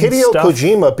fun Hideo stuff?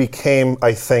 Kojima became,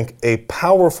 I think, a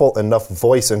powerful enough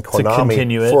voice in Konami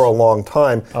continue it? for a long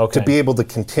time Okay. to be able to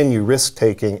continue risk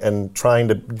taking and trying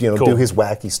to do Cool. his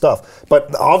wacky stuff.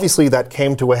 But obviously that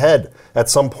came to a head at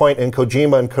some point, and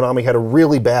Kojima and Konami had a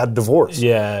really bad divorce.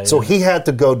 Yeah, So yeah. he had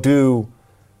to go do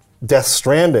Death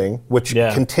Stranding, which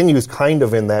Yeah. continues kind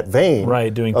of in that vein.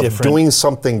 Right, doing of different- doing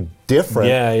something different.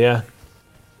 Yeah.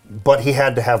 But he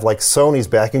had to have like Sony's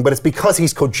backing. But it's because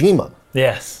he's Kojima.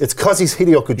 Yes. It's because he's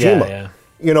Hideo Kojima.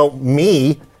 Yeah.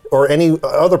 Me or any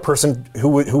other person who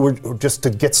were just to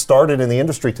get started in the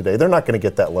industry today, they're not going to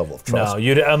get that level of trust.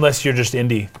 No, unless you're just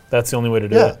indie. That's the only way to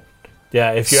do Yeah. it.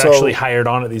 Yeah, if you're So- actually hired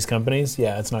on at these companies,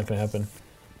 it's not going to happen.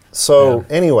 So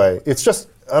anyway, it's just,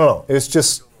 I don't know. It's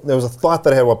just, there was a thought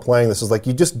that I had while playing this. Is like,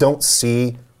 you just don't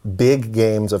see big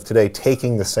games of today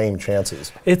taking the same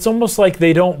chances. It's almost like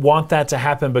they don't want that to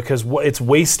happen because it's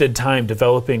wasted time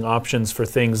developing options for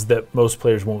things that most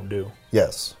players won't do.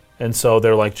 Yes. And so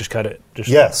they're like, just cut it.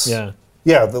 Yes. Yeah.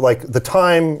 Yeah, the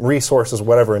time, resources,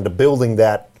 whatever, into building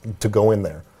that to go in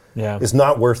there Yeah. is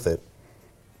not worth it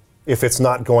if it's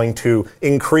not going to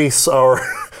increase our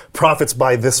profits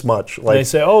by this much. Like, They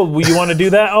say, "Oh, well, you want to do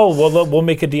that? Oh, well, we'll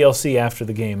make a DLC after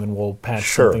the game and we'll patch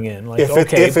sure, something in." Like, if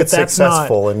okay, if but it's that's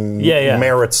successful not, and yeah.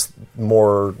 merits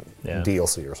more Yeah.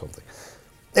 DLC or something.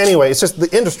 Anyway, it's just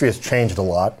the industry has changed a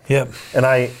lot. Yep. And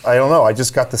I don't know. I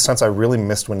just got the sense I really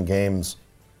missed when games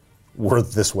were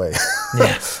this way.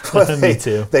 Yeah, me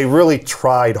too. They really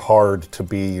tried hard to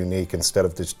be unique instead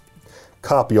of just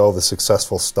copy all the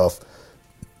successful stuff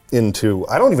into,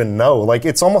 I don't even know. Like,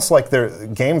 it's almost like their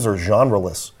games are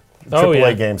genreless. Oh, AAA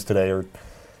yeah. games today are.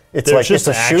 It's They're like just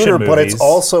it's a action shooter, but it's movies.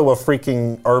 also a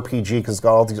freaking RPG because it's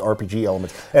got all these RPG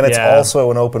elements, and it's Yeah.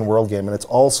 also an open world game, and it's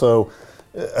also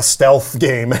a stealth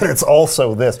game, and it's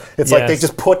also this. It's like they Yes.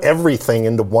 just put everything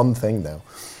into one thing now.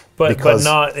 But because-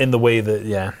 not in the way that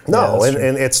No, that's and, true.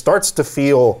 and it starts to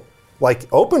feel like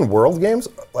open world games.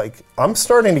 Like, I'm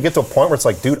starting to get to a point where it's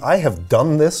like, dude, I have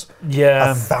done this Yeah.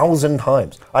 1,000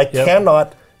 times. I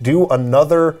cannot do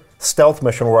another stealth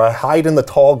mission where I hide in the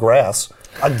tall grass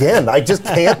again. I just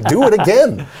can't do it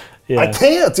again. Yeah. I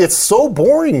can't. It's so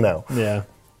boring now. Yeah.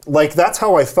 Like, that's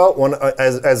how I felt when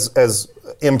as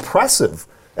impressive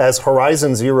as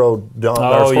Horizon Zero Dawn.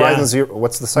 Oh, or yeah. Horizon Zero.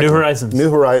 What's the second? New Horizons. New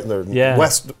Horizon. Yeah.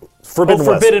 West. Forbidden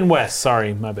West. Forbidden West.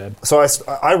 Sorry, my bad. So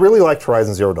I really liked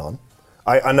Horizon Zero Dawn.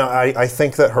 I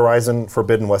think that Horizon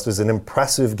Forbidden West is an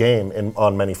impressive game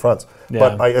on many fronts.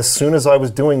 Yeah. But as soon as I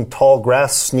was doing tall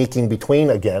grass sneaking between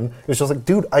again, it was just like,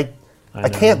 dude, I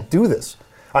can't do this.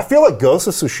 I feel like Ghost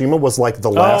of Tsushima was like the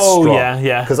last straw.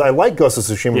 yeah. Because I like Ghost of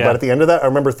Tsushima, Yeah. but at the end of that, I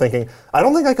remember thinking, I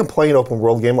don't think I can play an open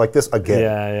world game like this again.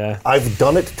 Yeah. I've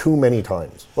done it too many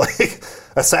times. Like,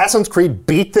 Assassin's Creed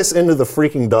beat this into the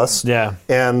freaking dust. Yeah.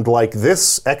 And like,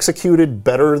 this executed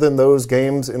better than those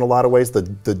games in a lot of ways. The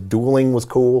dueling was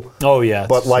cool. Oh, yeah.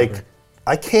 But it's like, super.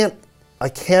 I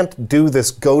can't do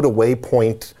this go to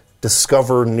waypoint,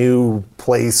 discover new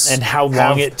place, And how long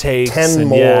have it takes, 10 and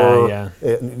more, yeah.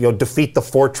 Defeat the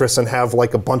fortress and have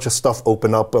like a bunch of stuff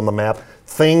open up on the map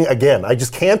thing again. I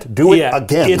just can't do it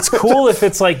again. It's cool if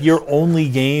it's like your only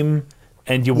game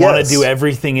and you want to Yes. do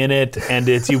everything in it, and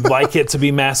you like it to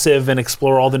be massive and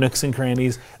explore all the nooks and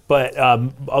crannies. But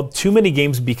too many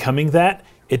games becoming that,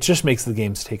 it just makes the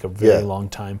games take a very long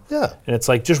time. Yeah. And it's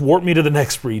like, just warp me to the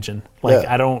next region. Like,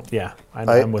 Yeah.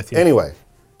 I'm with you. Anyway,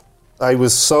 I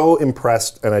was so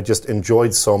impressed, and I just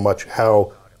enjoyed so much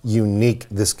how unique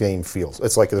this game feels.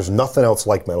 It's like there's nothing else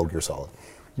like Metal Gear Solid.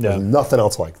 There's Yeah. nothing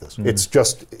else like this.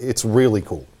 It's really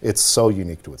cool. It's so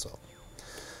unique to itself.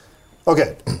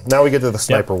 Okay, now we get to the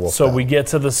Sniper Wolf. So battle. we get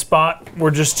to the spot, we're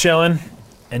just chilling,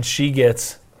 and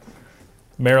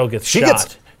Meryl gets She shot.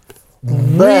 gets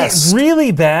messed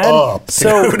really bad. up,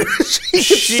 So dude. She gets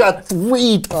shot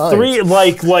 3 times.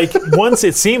 like once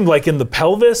it seemed like in the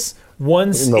pelvis,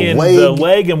 once In the in leg, the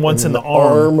leg, and once in the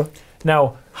arm. arm.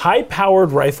 Now,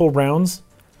 high-powered rifle rounds.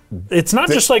 It's not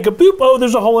just like a boop. Oh,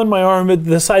 there's a hole in my arm,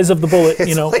 the size of the bullet. It's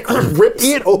you know, like rips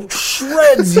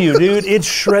shreds you, dude. It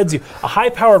shreds you. A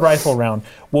high-powered rifle round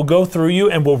will go through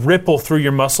you and will ripple through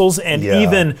your muscles, and Yeah.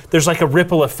 even there's like a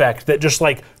ripple effect that just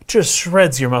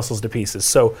shreds your muscles to pieces.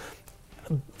 So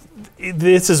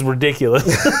this is ridiculous.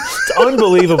 It's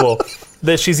unbelievable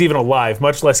that she's even alive,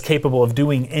 much less capable of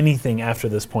doing anything after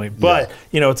this point. But,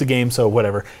 it's a game, so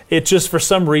whatever. It just, for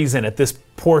some reason, at this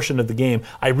portion of the game,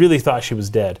 I really thought she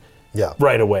was dead. Yeah.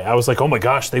 Right away. I was like, oh my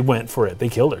gosh, they went for it. They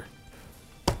killed her.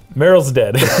 Meryl's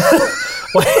dead.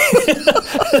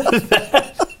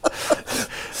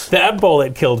 That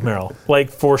bullet killed Meryl, like,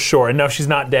 for sure. And now she's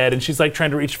not dead, and she's like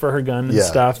trying to reach for her gun and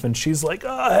stuff, and she's like,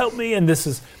 oh, help me. And this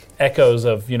is echoes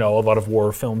of, a lot of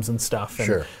war films and stuff. And,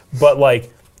 Sure. But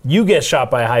like, you get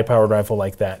shot by a high-powered rifle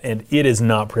like that, and it is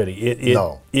not pretty.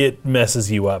 It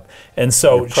messes you up. And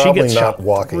so she probably gets not shot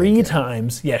walking 3 again.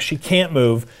 times. Yeah, she can't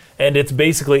move, and it's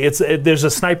basically there's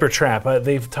a sniper trap.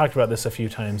 They've talked about this a few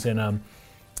times in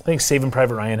I think Saving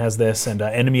Private Ryan has this, and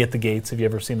Enemy at the Gates. Have you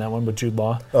ever seen that one with Jude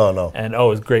Law? Oh, no. And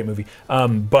it's a great movie.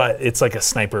 But it's like a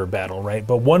sniper battle, right?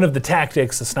 But one of the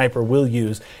tactics the sniper will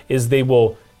use is they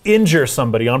will injure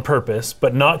somebody on purpose,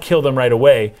 but not kill them right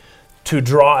away, to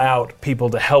draw out people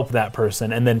to help that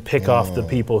person, and then pick off the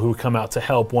people who come out to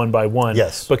help one by one.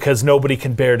 Yes. Because nobody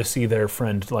can bear to see their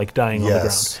friend like dying on the ground.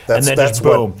 Yes. And then That's just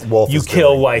boom, what Wolf you is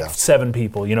kill doing, like yeah. 7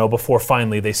 people, before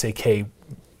finally they say, "Okay,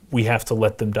 we have to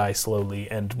let them die slowly,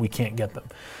 and we can't get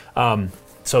them."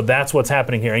 So that's what's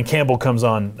happening here. And Campbell comes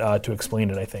on to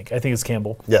explain it, I think. I think it's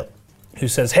Campbell Yep. who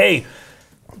says, hey,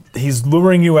 he's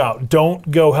luring you out. Don't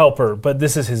go help her. But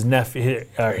this is his nephew,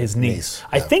 his niece.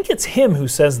 I think it's him who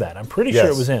says that. I'm pretty sure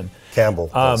it was him. Campbell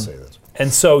does say this.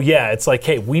 And so, it's like,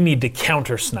 hey, we need to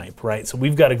counter snipe, right? So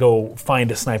we've got to go find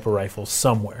a sniper rifle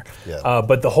somewhere. Yeah.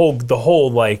 But the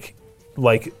whole like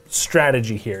like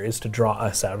strategy here is to draw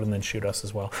us out and then shoot us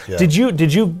as well. Yeah. Did you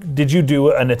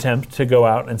do an attempt to go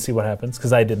out and see what happens?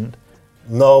 Because I didn't.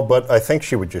 No, but I think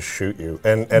she would just shoot you.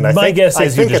 And I My think, guess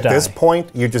is you think just at this die. point,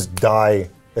 you just die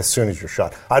as soon as you're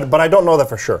shot. But I don't know that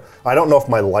for sure. I don't know if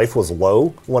my life was low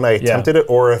when I attempted it,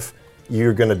 or if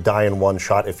you're going to die in one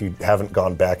shot if you haven't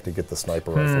gone back to get the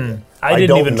sniper rifle yet. I didn't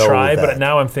don't even know try, that. but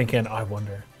now I'm thinking, I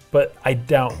wonder. But I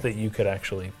doubt that you could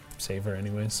actually save her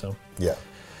anyways, so. Yeah.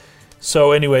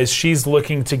 So anyways, she's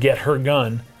looking to get her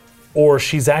gun, or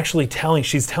she's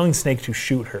telling Snake to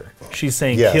shoot her. She's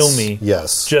saying, Yes, kill me,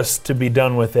 yes. just to be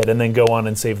done with it and then go on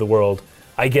and save the world.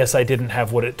 I guess I didn't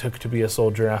have what it took to be a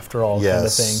soldier after all, kind of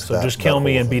Yes, thing. So that- just kill that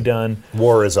me whole and be thing. done.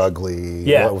 War is ugly.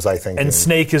 Yeah. What was I thinking? And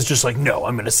Snake is just like, no,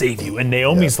 I'm going to save you. And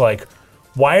Naomi's like,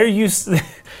 why are you...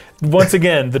 Once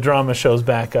again, the drama shows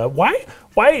back up.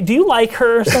 Why do you like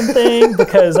her or something?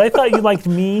 Because I thought you liked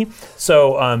me.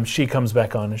 So she comes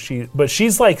back on, and she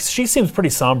seems pretty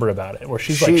somber about it, where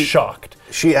she's like shocked.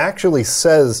 She actually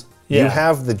says, Yeah. you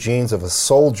have the genes of a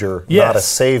soldier, Yes. not a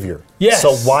savior. Yes.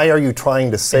 So why are you trying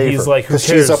to save he's her? like, who she's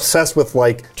cares? obsessed with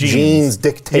like genes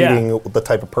dictating the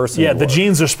type of person Yeah, you the are.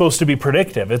 genes are supposed to be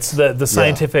predictive. It's the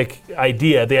scientific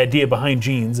idea. The idea behind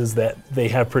genes is that they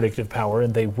have predictive power,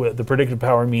 and the predictive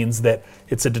power means that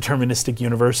it's a deterministic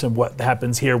universe, and what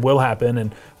happens here will happen,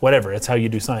 and whatever. It's how you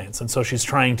do science. And so she's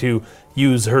trying to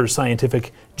use her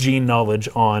scientific gene knowledge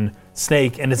on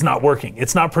Snake, and it's not working.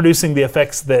 It's not producing the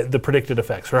effects, the predicted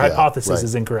effects. Her hypothesis right.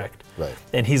 is incorrect. Right.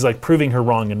 And he's like proving her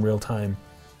wrong in real time.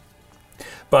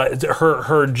 But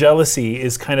her jealousy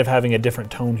is kind of having a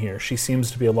different tone here. She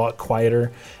seems to be a lot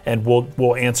quieter, and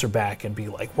will answer back and be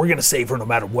like, we're going to save her no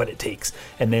matter what it takes.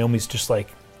 And Naomi's just like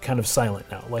kind of silent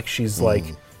now. Like she's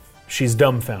she's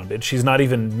dumbfounded. She's not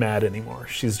even mad anymore.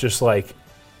 She's just like,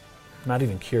 not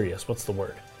even curious. What's the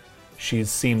word? She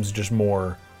seems just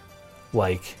more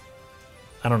like,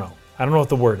 I don't know. I don't know what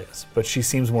the word is, but she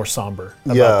seems more somber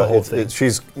about the whole thing.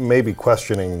 She's maybe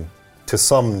questioning to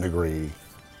some degree,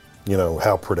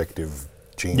 how predictive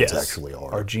genes actually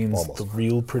are. Are genes almost. the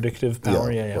real predictive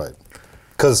power? Yeah. Right.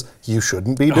 Because you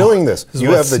shouldn't be doing this. is You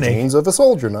what have the Snake- genes of a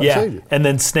soldier, not a savior. And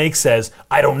then Snake says,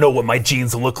 I don't know what my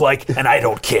genes look like, and I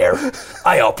don't care.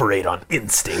 I operate on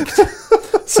instinct.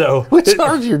 So Which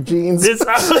are your genes?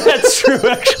 that's true,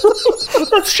 actually.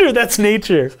 That's true. That's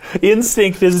nature.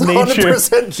 Instinct is nature.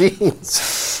 100%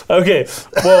 genes. Okay,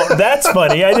 well, that's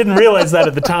funny. I didn't realize that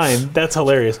at the time. That's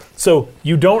hilarious. So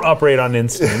you don't operate on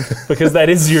instinct because that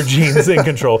is your genes in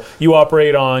control. You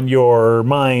operate on your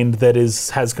mind that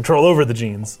has control over the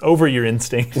genes, over your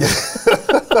instinct.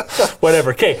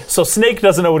 Whatever. Okay, so Snake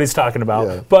doesn't know what he's talking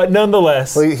about, but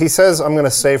nonetheless. Well, he says, I'm going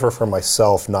to save her for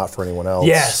myself, not for anyone else.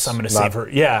 Yes, I'm going to save her.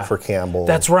 Yeah. For Campbell.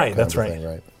 That's right. kind That's of right. thing,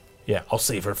 right. Yeah, I'll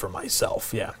save her for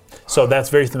myself. Yeah. So that's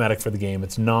very thematic for the game.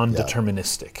 It's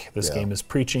non-deterministic. This game is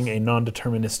preaching a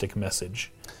non-deterministic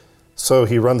message. So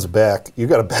he runs back. You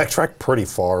got to backtrack pretty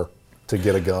far to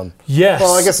get a gun. Yes.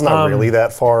 Well, I guess not really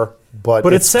that far,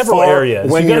 but it's several far areas.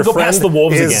 When You gotta your go past friend the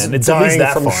wolves is again. It's at least dying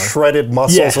that from far. shredded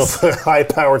muscles Yes. of a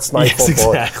high-powered sniper. Yes,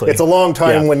 exactly. It's a long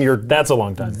time Yeah. when you're. That's a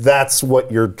long time. That's what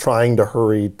you're trying to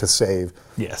hurry to save.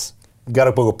 Yes. You got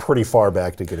to go pretty far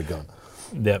back to get a gun.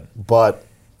 Yep. But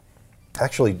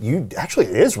actually,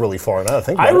 it is really far now. I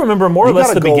think I about it. remember more or You less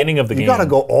gotta the go- beginning of the You got to game.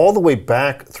 go all the way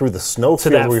back through the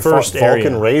snowfield that where we first fought Vulcan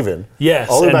area. Raven. Yes,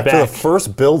 all the way and back to back. the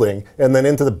first building, and then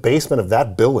into the basement of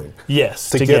that building. Yes,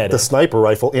 to to get get the it. sniper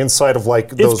rifle inside of like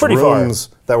those pretty far. rooms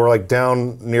that were like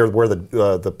down near where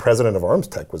the president of Arms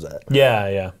Tech was at.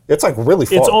 Yeah. It's like really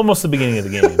far. It's almost the beginning of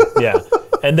the game. Yeah.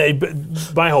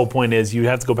 And my whole point is you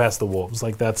have to go past the wolves.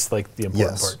 Like that's like the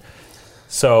important Yes. part.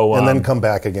 So and then come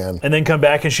back again. and then come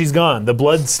back and she's gone. The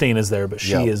blood stain is there, but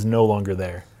she Yeah. is no longer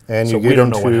there. And so you we get don't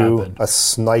know what into happened. a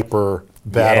sniper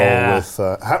battle Yeah. with.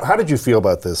 How did you feel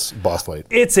about this boss fight?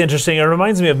 It's interesting. It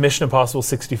reminds me of Mission Impossible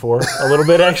 64 a little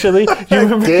bit, actually. You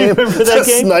remember that The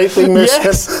game? sniping mission?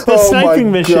 Yes, the Oh sniping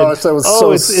my mission. gosh, that was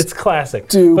so it's classic.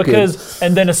 stupid.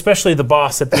 And then especially the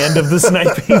boss at the end of the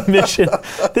sniping mission.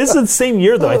 This is the same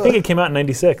year, though. I think it came out in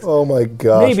 96. Oh my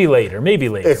gosh. Maybe later.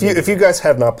 If you guys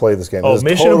have not played this game, Oh, this is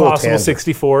Mission total Impossible tangent.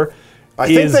 64 I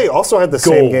think is they also had the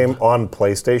same gold. game on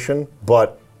PlayStation,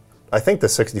 but I think the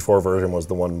 64 version was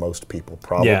the one most people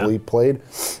probably played.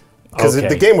 Because Okay.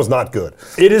 the game was not good.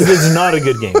 It's not a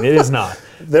good game. It is not.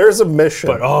 There's a mission.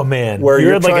 But, oh, man. where You're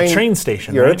you're at, like, a trying- train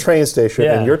station, You're at right? a train station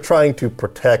Yeah. and you're trying to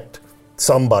protect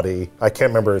somebody. I can't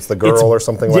remember. It's the girl or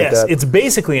something like that. Yes, it's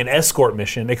basically an escort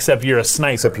mission, except you're a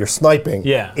sniper. Except you're sniping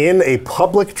Yeah. in a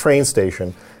public train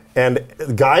station, and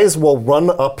guys will run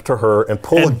up to her and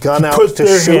pull a gun out put to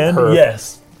their shoot hand, her.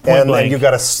 Yes. Point And blank. you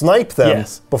got to snipe them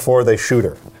Yes. before they shoot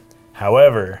her.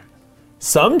 However,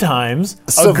 sometimes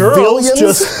a girl's Civilians?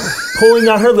 just pulling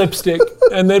out her lipstick,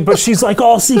 but she's like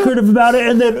all secretive about it,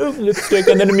 and then lipstick,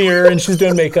 and then a mirror, and she's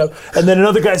doing makeup, and then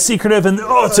another guy's secretive, and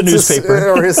it's a newspaper.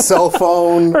 Or his cell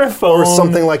phone. Or a phone. Or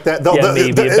something like that.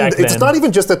 Maybe back it's then. not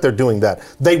even just that they're doing that.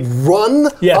 They run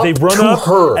up to up,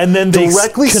 her, and then they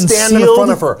directly stand in concealed- front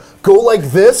of her, go like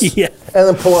this, Yeah. and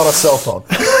then pull out a cell phone.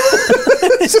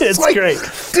 It's like, great.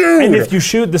 dude, And if you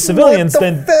shoot the civilians, the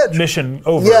then fetch? mission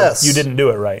over. Yes. You didn't do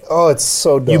it right. Oh, it's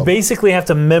so dumb. You basically have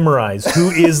to memorize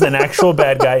who is an actual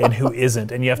bad guy and who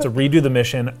isn't, and you have to redo the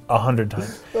mission 100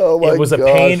 times. Oh my it was a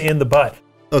gosh. pain in the butt.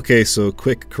 Okay, so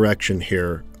quick correction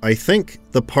here. I think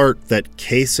the part that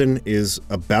Kaysen is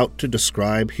about to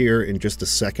describe here in just a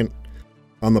second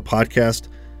on the podcast,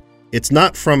 it's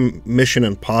not from Mission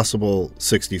Impossible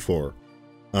 64.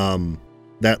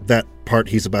 That part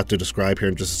he's about to describe here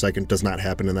in just a second does not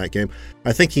happen in that game.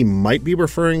 I think he might be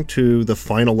referring to the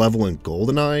final level in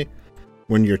GoldenEye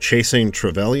when you're chasing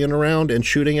Trevelyan around and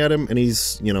shooting at him, and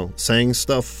he's, saying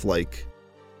stuff like,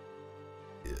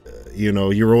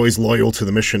 you're always loyal to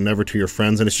the mission, never to your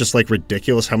friends, and it's just like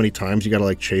ridiculous how many times you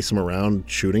gotta chase him around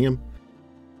shooting him.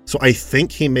 So I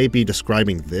think he may be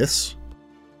describing this.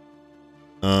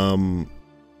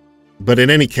 But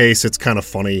in any case, it's kind of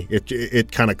funny.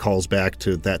 It kind of calls back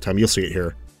to that time. You'll see it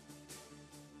here.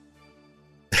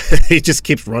 He just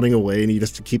keeps running away, and you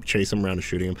just keep chasing him around and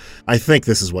shooting him. I think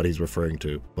this is what he's referring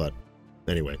to, but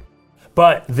anyway.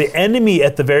 But the enemy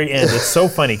at the very end, it's so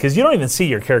funny, because you don't even see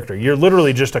your character. You're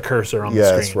literally just a cursor on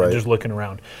the screen, right. and just looking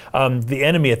around. The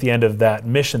enemy at the end of that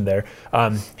mission there,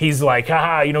 he's like,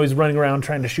 haha, he's running around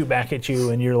trying to shoot back at you,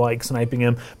 and you're like sniping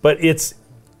him. But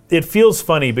it feels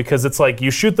funny because it's like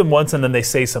you shoot them once and then they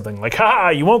say something like, ha,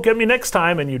 you won't get me next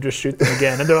time, and you just shoot them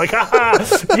again. And they're like, ha,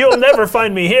 you'll never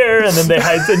find me here. And then they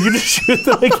hide and you just shoot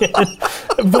them again.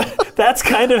 But that's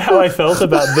kind of how I felt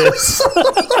about this.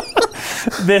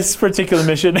 This particular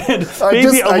mission. And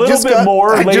maybe a little bit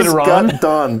more later on. I just got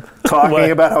done talking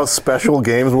What? about how special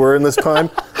games were in this time.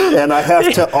 And I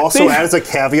have to also add as a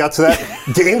caveat to that,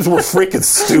 games were freaking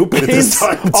stupid at this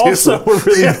time, too. Also were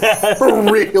really bad.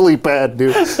 Really bad,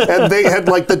 dude. And they had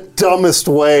the dumbest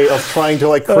way of trying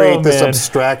to create this man.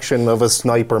 abstraction of a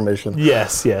sniper mission.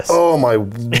 Yes. Oh my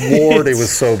lord, it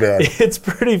was so bad. It's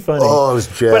pretty funny. Oh, it was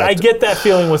jacked. But I get that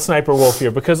feeling with Sniper Wolf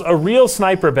here, because a real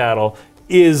sniper battle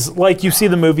is like you see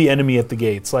the movie Enemy at the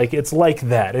Gates. It's like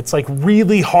that. It's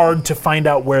really hard to find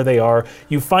out where they are.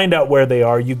 You find out where they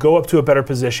are. You go up to a better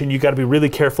position. You got to be really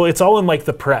careful. It's all in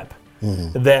the prep.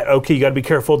 Mm-hmm. That, okay, you got to be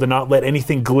careful to not let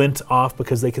anything glint off,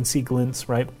 because they can see glints,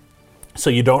 right? So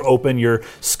you don't open your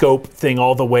scope thing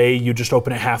all the way. You just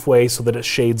open it halfway so that it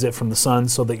shades it from the sun,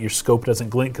 so that your scope doesn't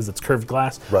glint because it's curved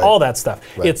glass. Right. All that stuff.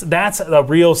 Right. That's a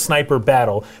real sniper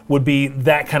battle, would be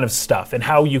that kind of stuff, and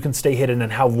how you can stay hidden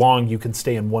and how long you can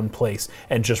stay in one place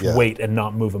and just wait and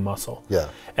not move a muscle. Yeah.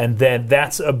 And then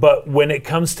but when it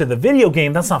comes to the video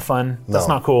game, that's not fun. That's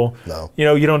No. not cool. No.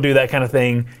 You don't do that kind of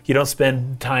thing. You don't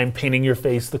spend time painting your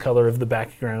face the color of the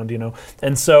background,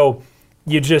 And so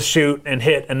you just shoot and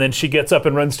hit, and then she gets up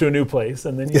and runs to a new place,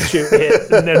 and then you shoot, hit,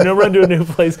 and then run to a new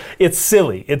place. It's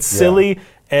silly. It's silly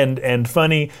and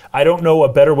funny. I don't know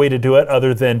a better way to do it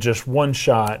other than just one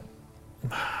shot.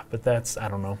 But I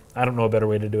don't know. I don't know a better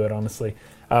way to do it, honestly,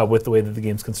 with the way that the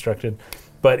game's constructed.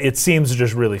 But it seems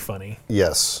just really funny.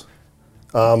 Yes.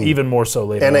 Even more so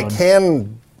later on. And it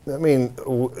can,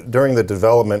 during the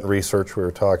development research we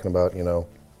were talking about,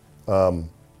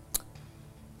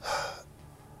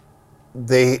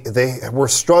 they were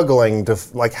struggling to,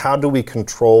 how do we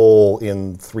control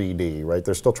in 3D, right?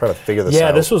 They're still trying to figure this out.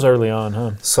 Yeah, this was early on,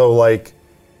 huh? So,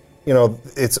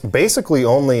 it's basically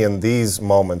only in these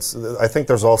moments. I think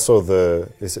there's also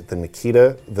is it the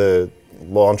Nikita, the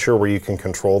launcher where you can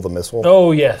control the missile?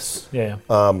 Oh, yes. Yeah.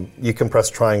 You can press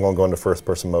triangle and go into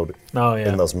first-person mode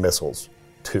in those missiles,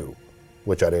 too,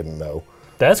 which I didn't know.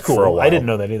 That's for a cool. while. I didn't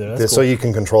know that either. That's So cool. you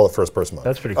can control it first-person mode.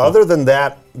 That's pretty cool. Other than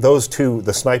that, those two,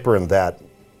 the sniper and that,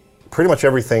 pretty much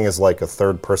everything is a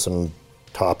third-person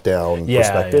top-down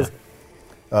perspective.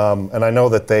 Yeah. And I know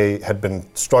that they had been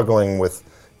struggling with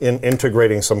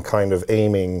integrating some kind of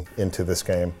aiming into this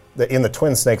game. In the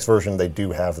Twin Snakes version, they do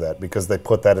have that because they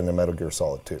put that into Metal Gear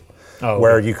Solid 2,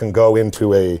 where you can go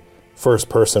into a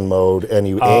first-person mode and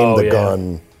you aim the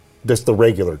gun, just the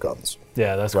regular guns.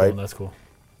 Yeah, that's right? cool. That's cool.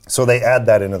 So they add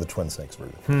that into the Twin Snakes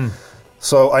version.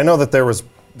 So I know that there was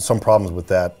some problems with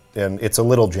that, and it's a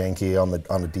little janky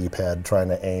on the D-pad trying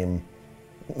to aim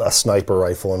a sniper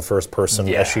rifle in first person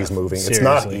as she's moving. Seriously. It's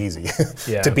not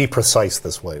easy to be precise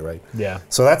this way, right? Yeah.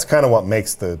 So that's kind of what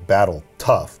makes the battle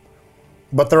tough.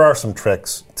 But there are some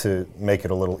tricks to make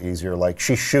it a little easier. Like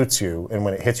she shoots you, and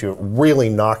when it hits you, it really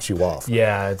knocks you off.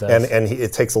 Yeah, it does. And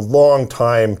it takes a long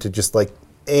time to just like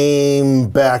aim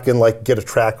back and like get a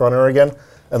track on her again,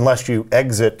 unless you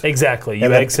exit. Exactly, you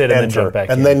and then exit and then jump back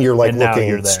in. and then you're like And now looking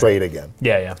you're there. straight again.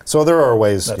 Yeah. So there are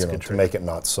ways That's a good to trick. make it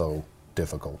not so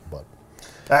difficult. But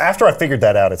after I figured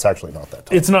that out, it's actually not that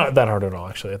tough. It's not that hard at all,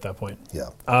 actually, at that point. Yeah.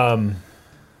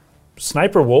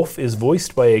 Sniper Wolf is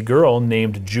voiced by a girl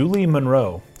named Julie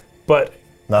Monroe. But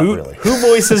Not who, really. who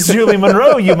voices Julie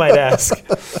Monroe, you might ask?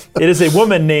 It is a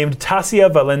woman named Tasia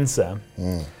Valenza.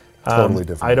 Totally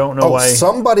different. I don't know why.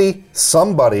 Somebody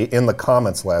in the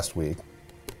comments last week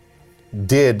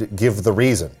did give the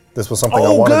reason. This was something I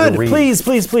Oh, wanted good. to read. Please.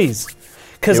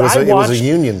 Because It was I a watched.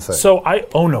 union thing.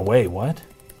 Oh, no, wait, what?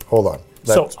 Hold on.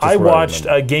 That's So just I what watched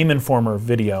remember. a Game Informer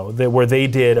video where they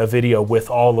did a video with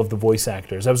all of the voice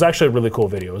actors. That was actually a really cool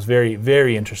video. It was very,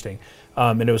 very interesting.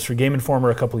 And it was for Game Informer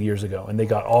a couple years ago, and they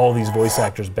got all these voice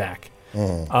actors back.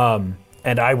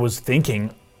 And I was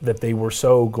thinking that they were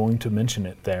so going to mention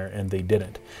it there, and they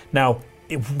didn't. Now,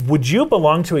 would you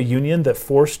belong to a union that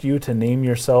forced you to name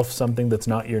yourself something that's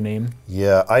not your name?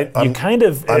 Yeah, I'm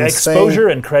I'm exposure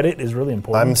saying- and credit is really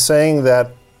important. I'm saying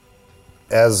that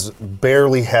as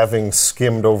barely having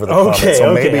skimmed over the comments,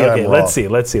 so maybe I'm wrong. Let's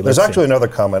see. There's actually another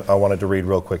comment I wanted to read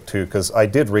real quick too, because I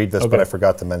did read this, but I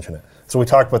forgot to mention it. So we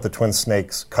talked about the Twin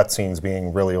Snakes cutscenes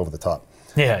being really over the top.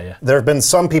 Yeah. There have been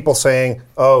some people saying,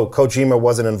 "Oh, Kojima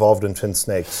wasn't involved in Twin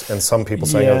Snakes," and some people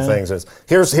saying Yeah. other things.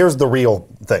 Here's the real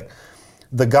thing: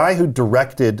 the guy who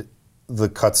directed the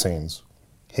cutscenes,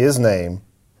 his name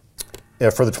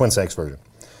for the Twin Snakes version,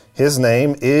 his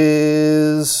name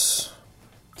is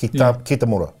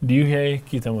Kitamura. Ryuhei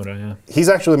Kitamura, yeah. He's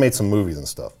actually made some movies and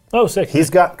stuff. Oh, sick. He's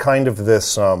got kind of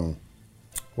this.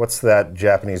 What's that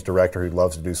Japanese director who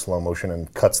loves to do slow motion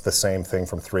and cuts the same thing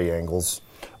from 3 angles?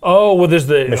 Oh, well, there's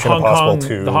the Mission Hong Impossible Kong,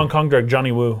 2. the Hong Kong director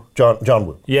Johnny Woo. John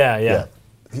Woo. Yeah.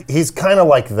 He's kind of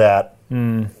like that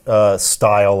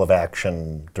style of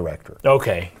action director.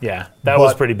 Okay, yeah, that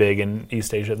was But- pretty big in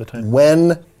East Asia at the time.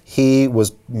 When he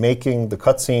was making the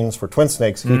cutscenes for Twin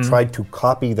Snakes, Mm-hmm. he tried to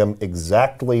copy them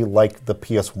exactly like the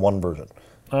PS1 version.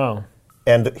 Oh,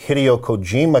 And Hideo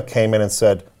Kojima came in and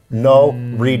said, "No,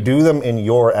 Mm. redo them in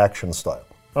your action style."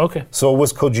 okay, So it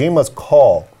was Kojima's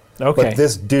call. Okay. But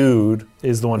this dude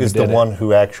Is the one who did it. one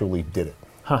who actually did it.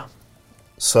 Huh.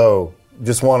 So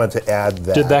just wanted to add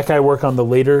that. Did that guy work on the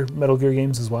later Metal Gear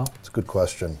games as well? It's a good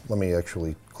question. Let me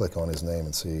actually click on his name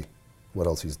and see what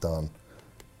else he's done.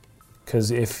 Because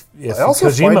if I also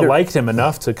find Kojima it- liked him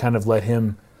enough to kind of let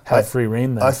him have free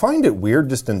reign, then I find it weird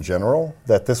just in general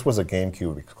that this was a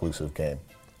GameCube exclusive game.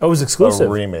 it was exclusive.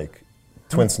 A remake.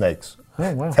 Twin Snakes.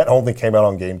 Oh, wow. That only came out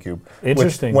on GameCube.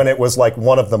 Interesting. When it was like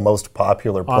one of the most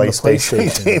popular On the PlayStation,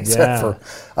 PlayStation, games yeah. ever.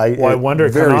 Well, I wonder,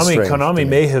 very strange to Konami me.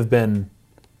 may have been,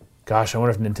 gosh, I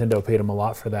wonder if Nintendo paid him a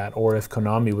lot for that, or if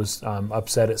Konami was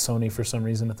upset at Sony for some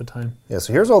reason at the time. Yeah,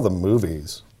 so here's all the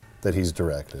movies that he's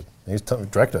directed. He's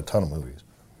directed a ton of movies.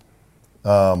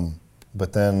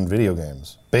 But then video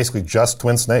games. Basically just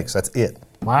Twin Snakes. That's it.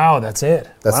 Wow, that's it.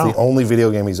 That's Wow. the only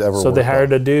video game he's ever So worked they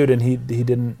hired on. a dude, and he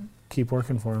didn't keep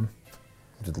working for him.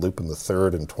 Did Lupin the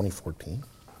Third in 2014.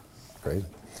 Crazy.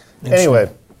 Anyway,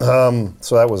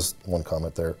 so that was one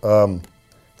comment there.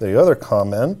 The other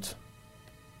comment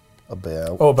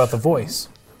about About the voice,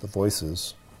 the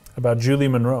voices. about Julie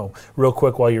Monroe. Real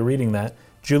quick, while you're reading that,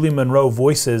 Julie Monroe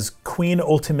voices Queen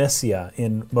Ultimecia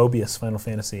in Mobius Final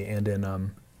Fantasy and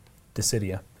in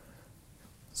Dissidia.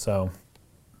 So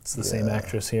it's the same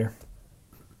actress here.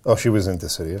 Oh, she was in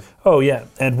Dissidia. Oh yeah,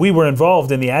 and we were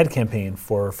involved in the ad campaign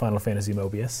for Final Fantasy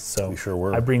Mobius. So We sure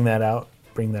were. I bring that up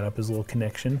as a little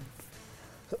connection.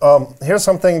 Here's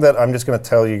something that I'm just going to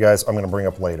tell you guys. I'm going to bring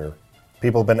up later.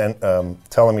 People have been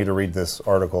telling me to read this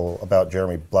article about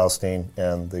Jeremy Blaustein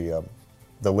and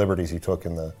the liberties he took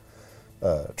in the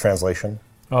translation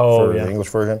for yeah. the English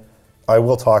version. I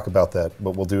will talk about that,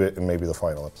 but we'll do it in maybe the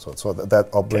final episode. So that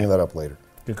I'll bring that up later.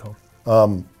 Good call.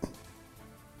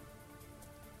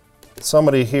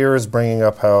 Somebody here is bringing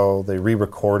up how they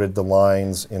re-recorded the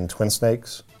lines in Twin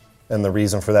Snakes, and the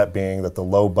reason for that being that the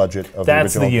low budget of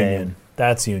That's the the original Union. game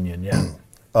That's Union.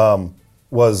 Yeah.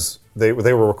 was they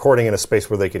were recording in a space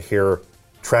where they could hear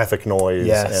traffic noise,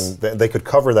 Yes. and they could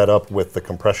cover that up with the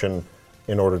compression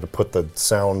in order to put the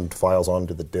sound files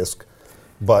onto the disc.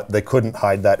 but they couldn't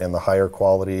hide that in the higher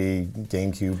quality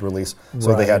GameCube release,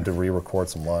 so they had to re-record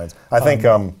some lines. I think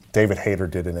David Hayter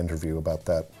did an interview about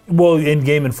that. Well, in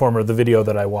Game Informer, the video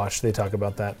that I watched, they talk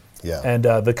about that. Yeah. And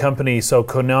the company, so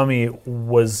Konami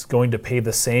was going to pay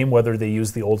the same whether they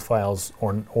used the old files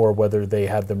or whether they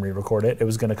had them re-record it. It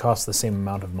was going to cost the same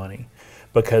amount of money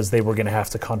because they were going to have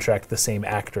to contract the same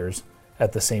actors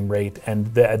at the same rate,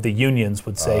 and the unions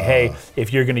would say, hey,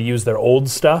 if you're going to use their old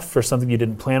stuff for something you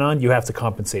didn't plan on, you have to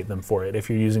compensate them for it if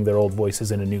you're using their old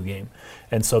voices in a new game.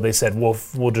 And so they said,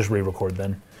 we'll just re-record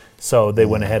then. So they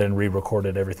went ahead and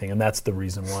re-recorded everything, and that's the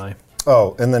reason why.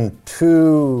 Oh, and then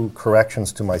 2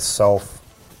 corrections to myself.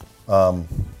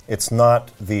 It's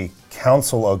not the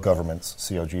Council of Governments,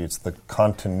 COG, it's the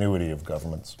Continuity of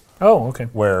Governments. Oh, okay.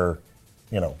 Where,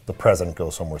 the president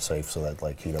goes somewhere safe so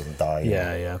that he doesn't die.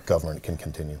 Yeah. Government can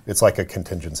continue. It's like a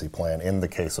contingency plan in the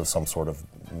case of some sort of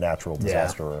natural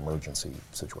disaster or emergency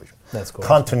situation. That's cool.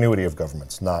 Continuity of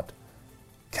governments, not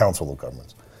Council of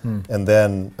Governments. And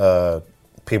then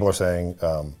people are saying,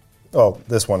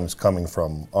 this one's coming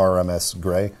from RMS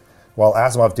Gray. While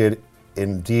Asimov did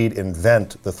indeed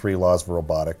invent the 3 laws of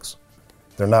robotics,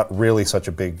 they're not really such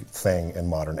a big thing in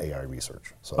modern AI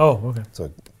research. So, okay.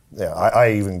 So, yeah,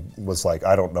 I even was like,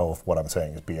 I don't know if what I'm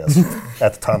saying is BS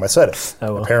at the time I said it.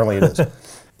 Apparently it is.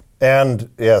 And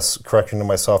yes, correction to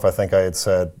myself, I think I had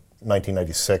said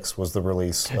 1996 was the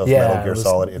release of Metal Gear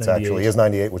Solid. It actually is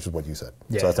 98, which is what you said.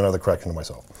 So that's another correction to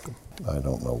myself. I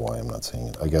don't know why I'm not seeing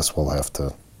it. I guess we'll have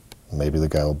to, maybe the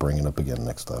guy will bring it up again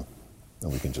next time.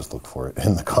 And we can just look for it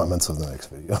in the comments of the next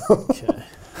video. Okay.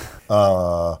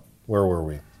 Where were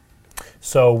we?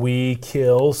 So we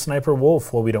kill Sniper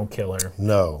Wolf. Well, we don't kill her.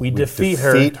 No. We defeat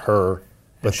her.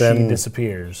 But then she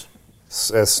disappears.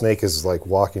 As Snake is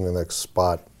walking in the next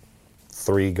spot,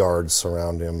 3 guards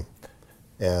surround him,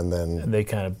 and then they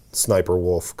kind of Sniper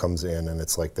Wolf comes in, and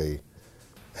it's like they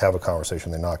have a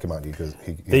conversation. They knock him out. He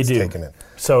gets taken in.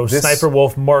 So Sniper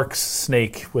Wolf marks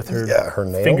Snake with her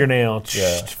nail? fingernail,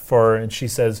 and she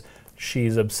says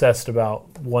she's obsessed about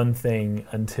one thing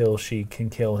until she can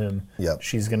kill him. Yep.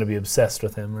 She's going to be obsessed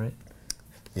with him, right?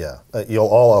 Yeah.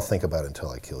 I'll think about it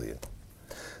until I kill you.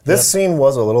 This scene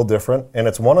was a little different, and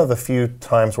it's one of the few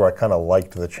times where I kind of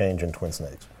liked the change in Twin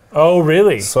Snakes. Oh,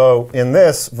 really? So in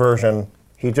this version,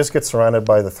 he just gets surrounded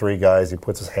by the 3 guys. He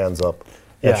puts his hands up,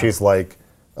 and she's like,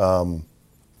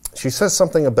 she says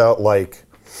something about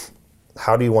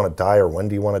how do you want to die or when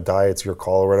do you want to die? It's your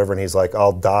call or whatever. And he's like,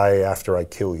 I'll die after I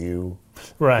kill you.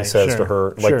 Right. He says to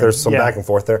her, there's some back and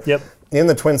forth there. Yep. In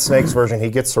the Twin Snakes version,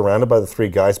 he gets surrounded by the 3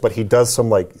 guys, but he does some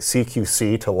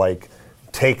CQC to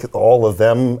take all of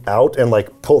them out and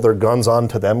pull their guns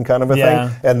onto them kind of a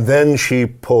thing. And then she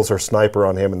pulls her sniper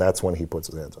on him, and that's when he puts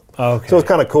his hands up. Okay. So it's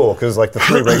kind of cool because the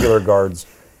 3 regular guards,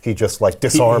 he just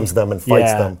disarms them and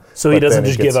fights them. So he doesn't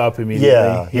just give up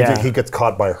immediately. Yeah, he gets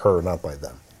caught by her, not by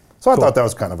them. So I thought that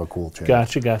was kind of a cool change.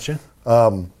 Gotcha.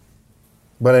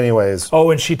 But anyways. Oh,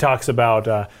 and she talks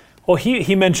about,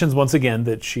 he mentions once again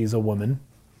that she's a woman.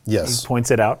 Yes. He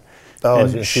points it out. Oh,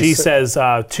 and she says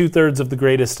 2/3 of the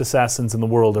greatest assassins in the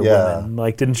world are women.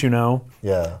 Didn't you know?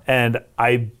 Yeah. And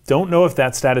I don't know if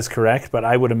that stat is correct, but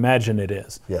I would imagine it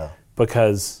is. Yeah.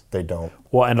 Because they don't.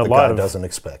 Well, and the a lot guy of doesn't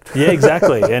expect. Yeah,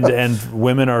 exactly. and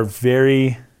women are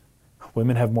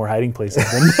women have more hiding places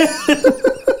than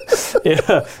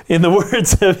in the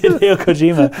words of Hideo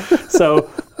Kojima. So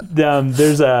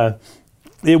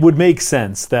it would make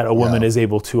sense that a woman is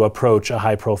able to approach a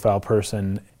high-profile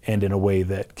person and in a way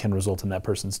that can result in that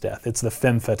person's death. It's the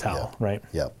femme fatale, right?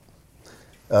 Yeah.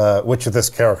 Which this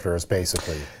character is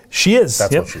basically. She is.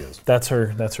 That's what she is. That's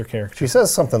her character. She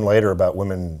says something later about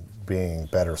women being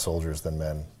better soldiers than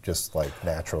men, just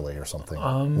naturally or something,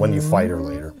 when you fight her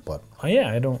later. But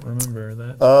I don't remember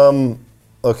that.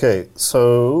 Okay,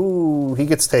 so he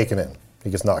gets taken in. He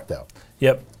gets knocked out.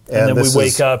 Yep. And then we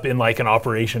wake up in an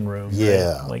operation room.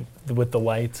 Yeah. Right? With the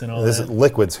lights and all this that.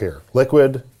 Liquid's here.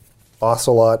 Liquid,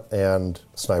 Ocelot, and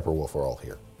Sniper Wolf are all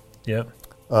here. Yep.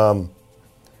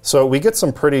 So we get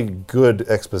some pretty good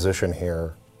exposition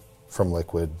here from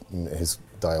Liquid in his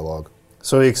dialogue.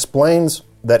 So he explains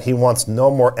that he wants no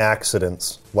more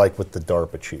accidents like with the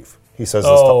DARPA chief. He says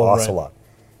this to Ocelot.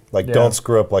 Right. Don't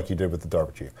screw up like you did with the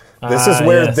DARPA chief. This is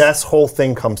where this whole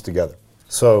thing comes together.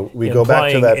 So we go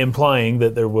back to that. Implying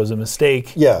that there was a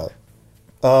mistake. Yeah.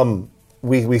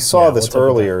 We saw this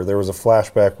earlier. There was a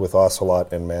flashback with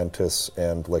Ocelot and Mantis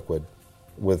and Liquid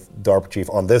with DARPA chief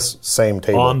on this same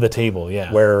table. On the table,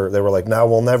 yeah. Where they were like, now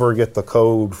we'll never get the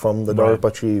code from the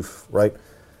DARPA chief, right?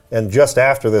 And just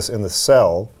after this in the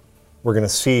cell, we're going to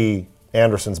see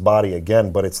Anderson's body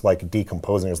again, but it's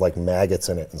decomposing. There's maggots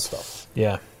in it and stuff.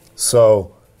 Yeah.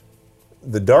 So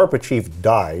the DARPA chief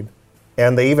died,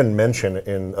 and they even mention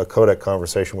in a codec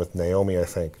conversation with Naomi, I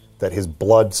think, that his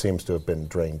blood seems to have been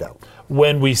drained out.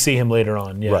 When we see him later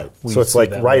on, yeah. Right. we So it's see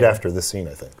like that right later. after this scene,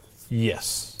 I think.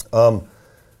 Yes.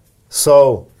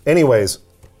 So, anyways,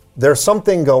 there's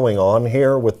something going on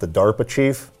here with the DARPA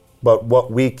chief, but what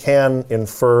we can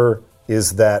infer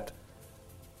is that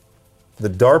the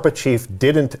DARPA chief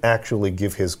didn't actually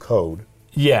give his code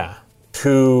Yeah.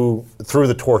 through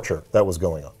the torture that was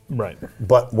going on. Right.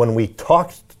 But when we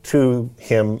talked to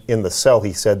him in the cell,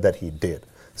 he said that he did.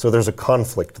 So there's a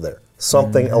conflict there.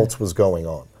 Something else was going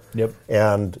on. Yep.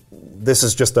 And this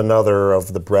is just another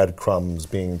of the breadcrumbs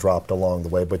being dropped along the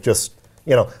way. But just,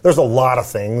 there's a lot of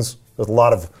things. There's a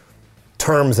lot of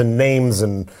terms and names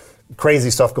and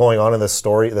crazy stuff going on in this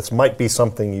story. This might be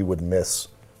something you would miss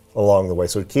along the way.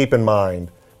 So keep in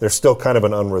mind, there's still kind of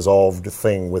an unresolved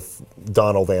thing with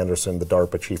Donald Anderson, the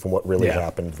DARPA chief, and what really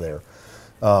happened there.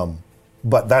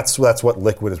 But that's what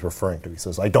Liquid is referring to. He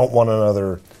says, I don't want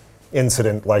another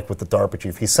incident like with the DARPA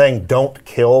chief. He's saying, don't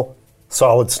kill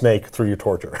Solid Snake through your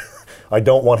torture. I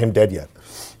don't want him dead yet,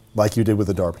 like you did with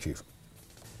the DARPA chief.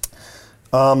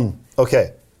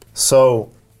 Okay, so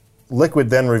Liquid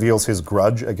then reveals his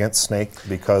grudge against Snake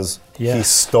because he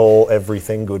stole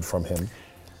everything good from him.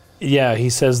 Yeah, he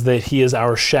says that he is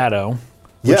our shadow,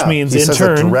 which Yeah, means he in says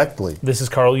that turn, directly. this is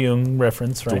Carl Jung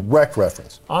reference, right? Direct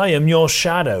reference. I am your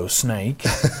shadow, Snake,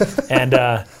 and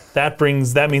that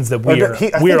means that I we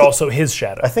think are also his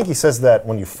shadow. I think he says that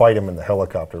when you fight him in the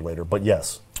helicopter later, but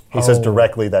yes, he says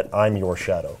directly that I'm your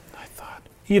shadow.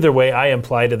 Either way, I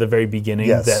implied at the very beginning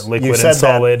Yes, that you Liquid said and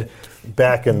Solid.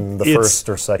 Back in the first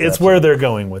or second It's episode. where they're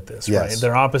going with this, right? Yes.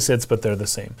 They're opposites, but they're the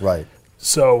same. Right.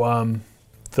 So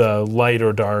the light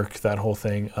or dark, that whole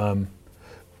thing.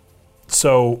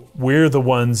 So we're the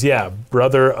ones,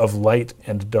 brother of light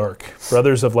and dark.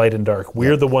 Brothers of light and dark.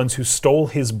 We're the ones who stole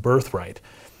his birthright.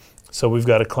 So we've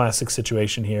got a classic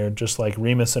situation here, just like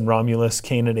Remus and Romulus,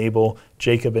 Cain and Abel,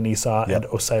 Jacob and Esau, and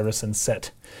Osiris and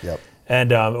Set. Yep.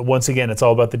 And once again, it's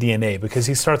all about the DNA, because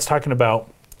he starts talking about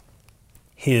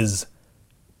how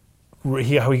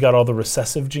he got all the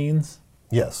recessive genes.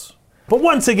 Yes. But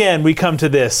once again, we come to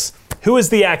this. Who is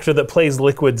the actor that plays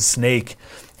Liquid Snake?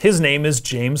 His name is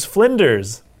James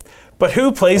Flinders. But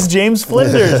who plays James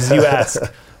Flinders, you ask?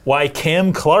 Why,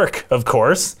 Cam Clark, of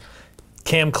course.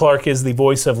 Cam Clark is the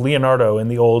voice of Leonardo in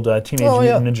the old Teenage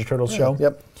Mutant Ninja Turtles show.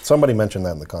 Yep. Somebody mentioned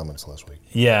that in the comments last week.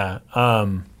 Yeah.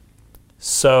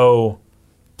 So,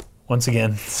 once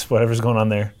again, whatever's going on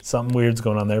there, something weird's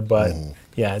going on there. But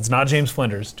yeah, it's not James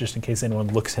Flinders, just in case anyone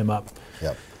looks him up.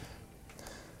 Yep.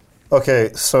 Okay,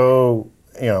 so,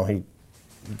 he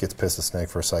gets pissed at Snake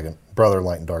for a second. Brother,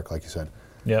 light and dark, like you said.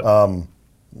 Yep. And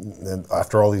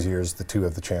after all these years, the two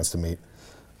have the chance to meet.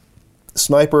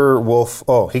 Sniper Wolf,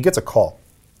 he gets a call.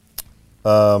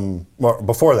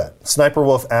 Before that, Sniper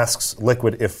Wolf asks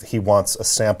Liquid if he wants a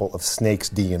sample of Snake's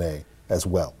DNA as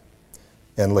well.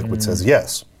 And Liquid says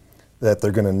yes, that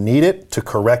they're going to need it to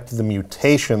correct the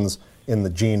mutations in the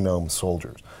genome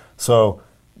soldiers. So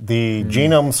the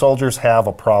genome soldiers have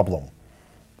a problem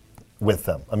with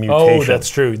them, a mutation. Oh, that's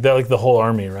true. They're like the whole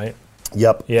army, right?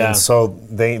 Yep. Yeah. And so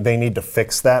they need to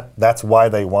fix that. That's why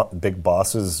they want Big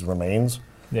Boss's remains.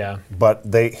 Yeah. But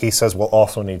he says we'll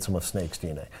also need some of Snake's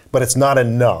DNA. But it's not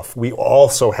enough. We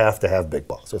also have to have Big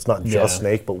Boss. It's not just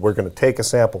Snake, but we're going to take a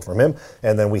sample from him,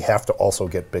 and then we have to also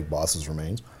get Big Boss's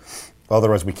remains.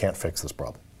 Otherwise, we can't fix this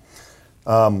problem.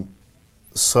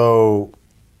 So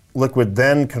Liquid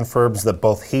then confirms that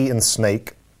both he and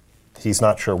Snake, he's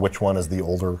not sure which one is the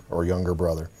older or younger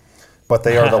brother, but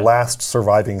they are the last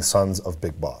surviving sons of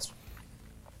Big Boss.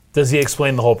 Does he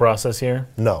explain the whole process here?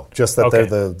 No, just that they're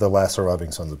the last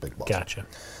surviving sons of Big Boss. Gotcha.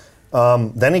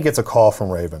 Then he gets a call from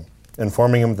Raven,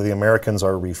 informing him that the Americans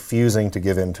are refusing to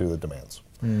give in to the demands.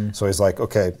 So he's like,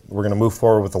 okay, we're going to move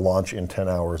forward with the launch in 10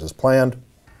 hours as planned.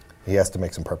 He has to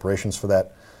make some preparations for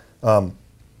that.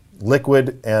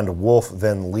 Liquid and Wolf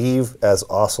then leave as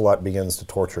Ocelot begins to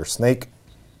torture Snake.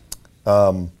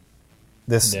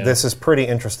 This is pretty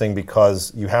interesting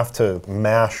because you have to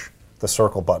mash the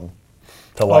circle button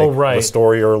to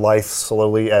restore your life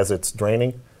slowly as it's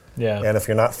draining. Yeah. And if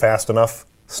you're not fast enough,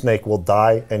 Snake will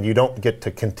die, and you don't get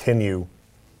to continue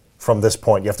from this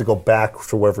point. You have to go back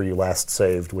to wherever you last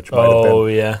saved, which might have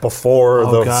been before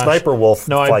the Sniper Wolf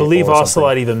No, I believe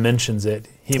Ocelot even mentions it.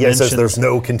 He says there's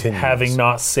no continuance. Having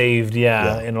not saved,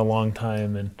 in a long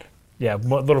time. And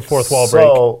little fourth wall break.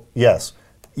 So, yes,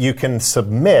 you can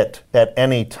submit at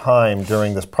any time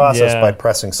during this process by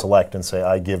pressing select and say,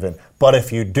 I give in. But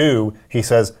if you do, he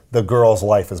says, the girl's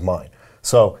life is mine.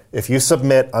 So if you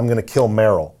submit, I'm going to kill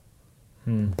Meryl.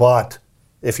 but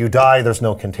if you die, there's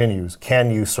no continues.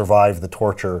 Can you survive the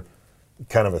torture?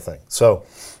 Kind of a thing. So,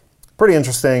 pretty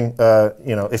interesting.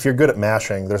 If you're good at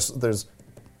mashing, there's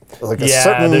like a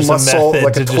certain there's muscle, a method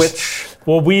like a to twitch.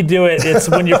 Well, we do it. It's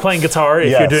when you're playing guitar. If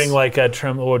Yes. you're doing like a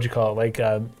what would you call it? Like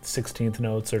 16th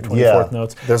notes or 24th Yeah.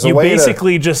 notes. There's a you way to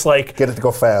basically just like Get it to go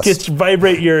fast.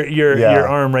 vibrate your Yeah.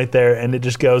 arm right there, and it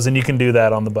just goes. And you can do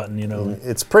that on the button.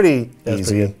 It's pretty That's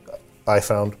easy, pretty I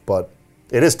found, but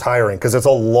it is tiring because it's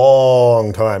a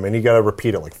long time, and you got to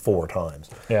repeat it like 4 times.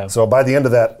 Yeah. So by the end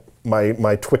of that,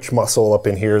 my twitch muscle up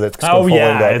in here that's been Oh, pulling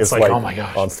yeah, that it's is like, like oh my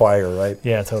gosh. on fire, right?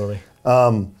 Yeah, totally.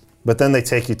 But then they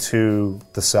take you to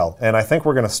the cell, and I think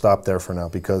we're going to stop there for now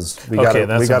because we got Okay,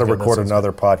 that to sounds good, that record sounds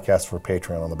another podcast for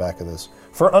Patreon on the back of this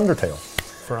for Undertale.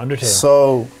 For Undertale.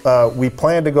 So we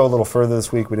planned to go a little further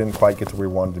this week. We didn't quite get to where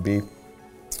we wanted to be,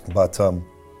 but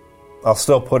I'll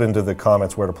still put into the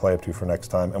comments where to play up to for next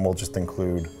time, and we'll just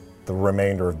include the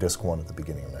remainder of Disc 1 at the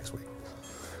beginning of next week.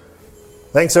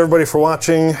 Thanks everybody for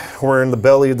watching. We're in the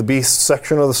belly of the beast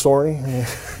section of the story.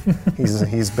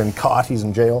 He's been caught. He's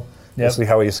in jail. We'll Yep. see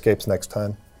how he escapes next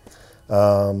time.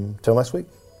 Till next week.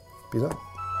 Peace out.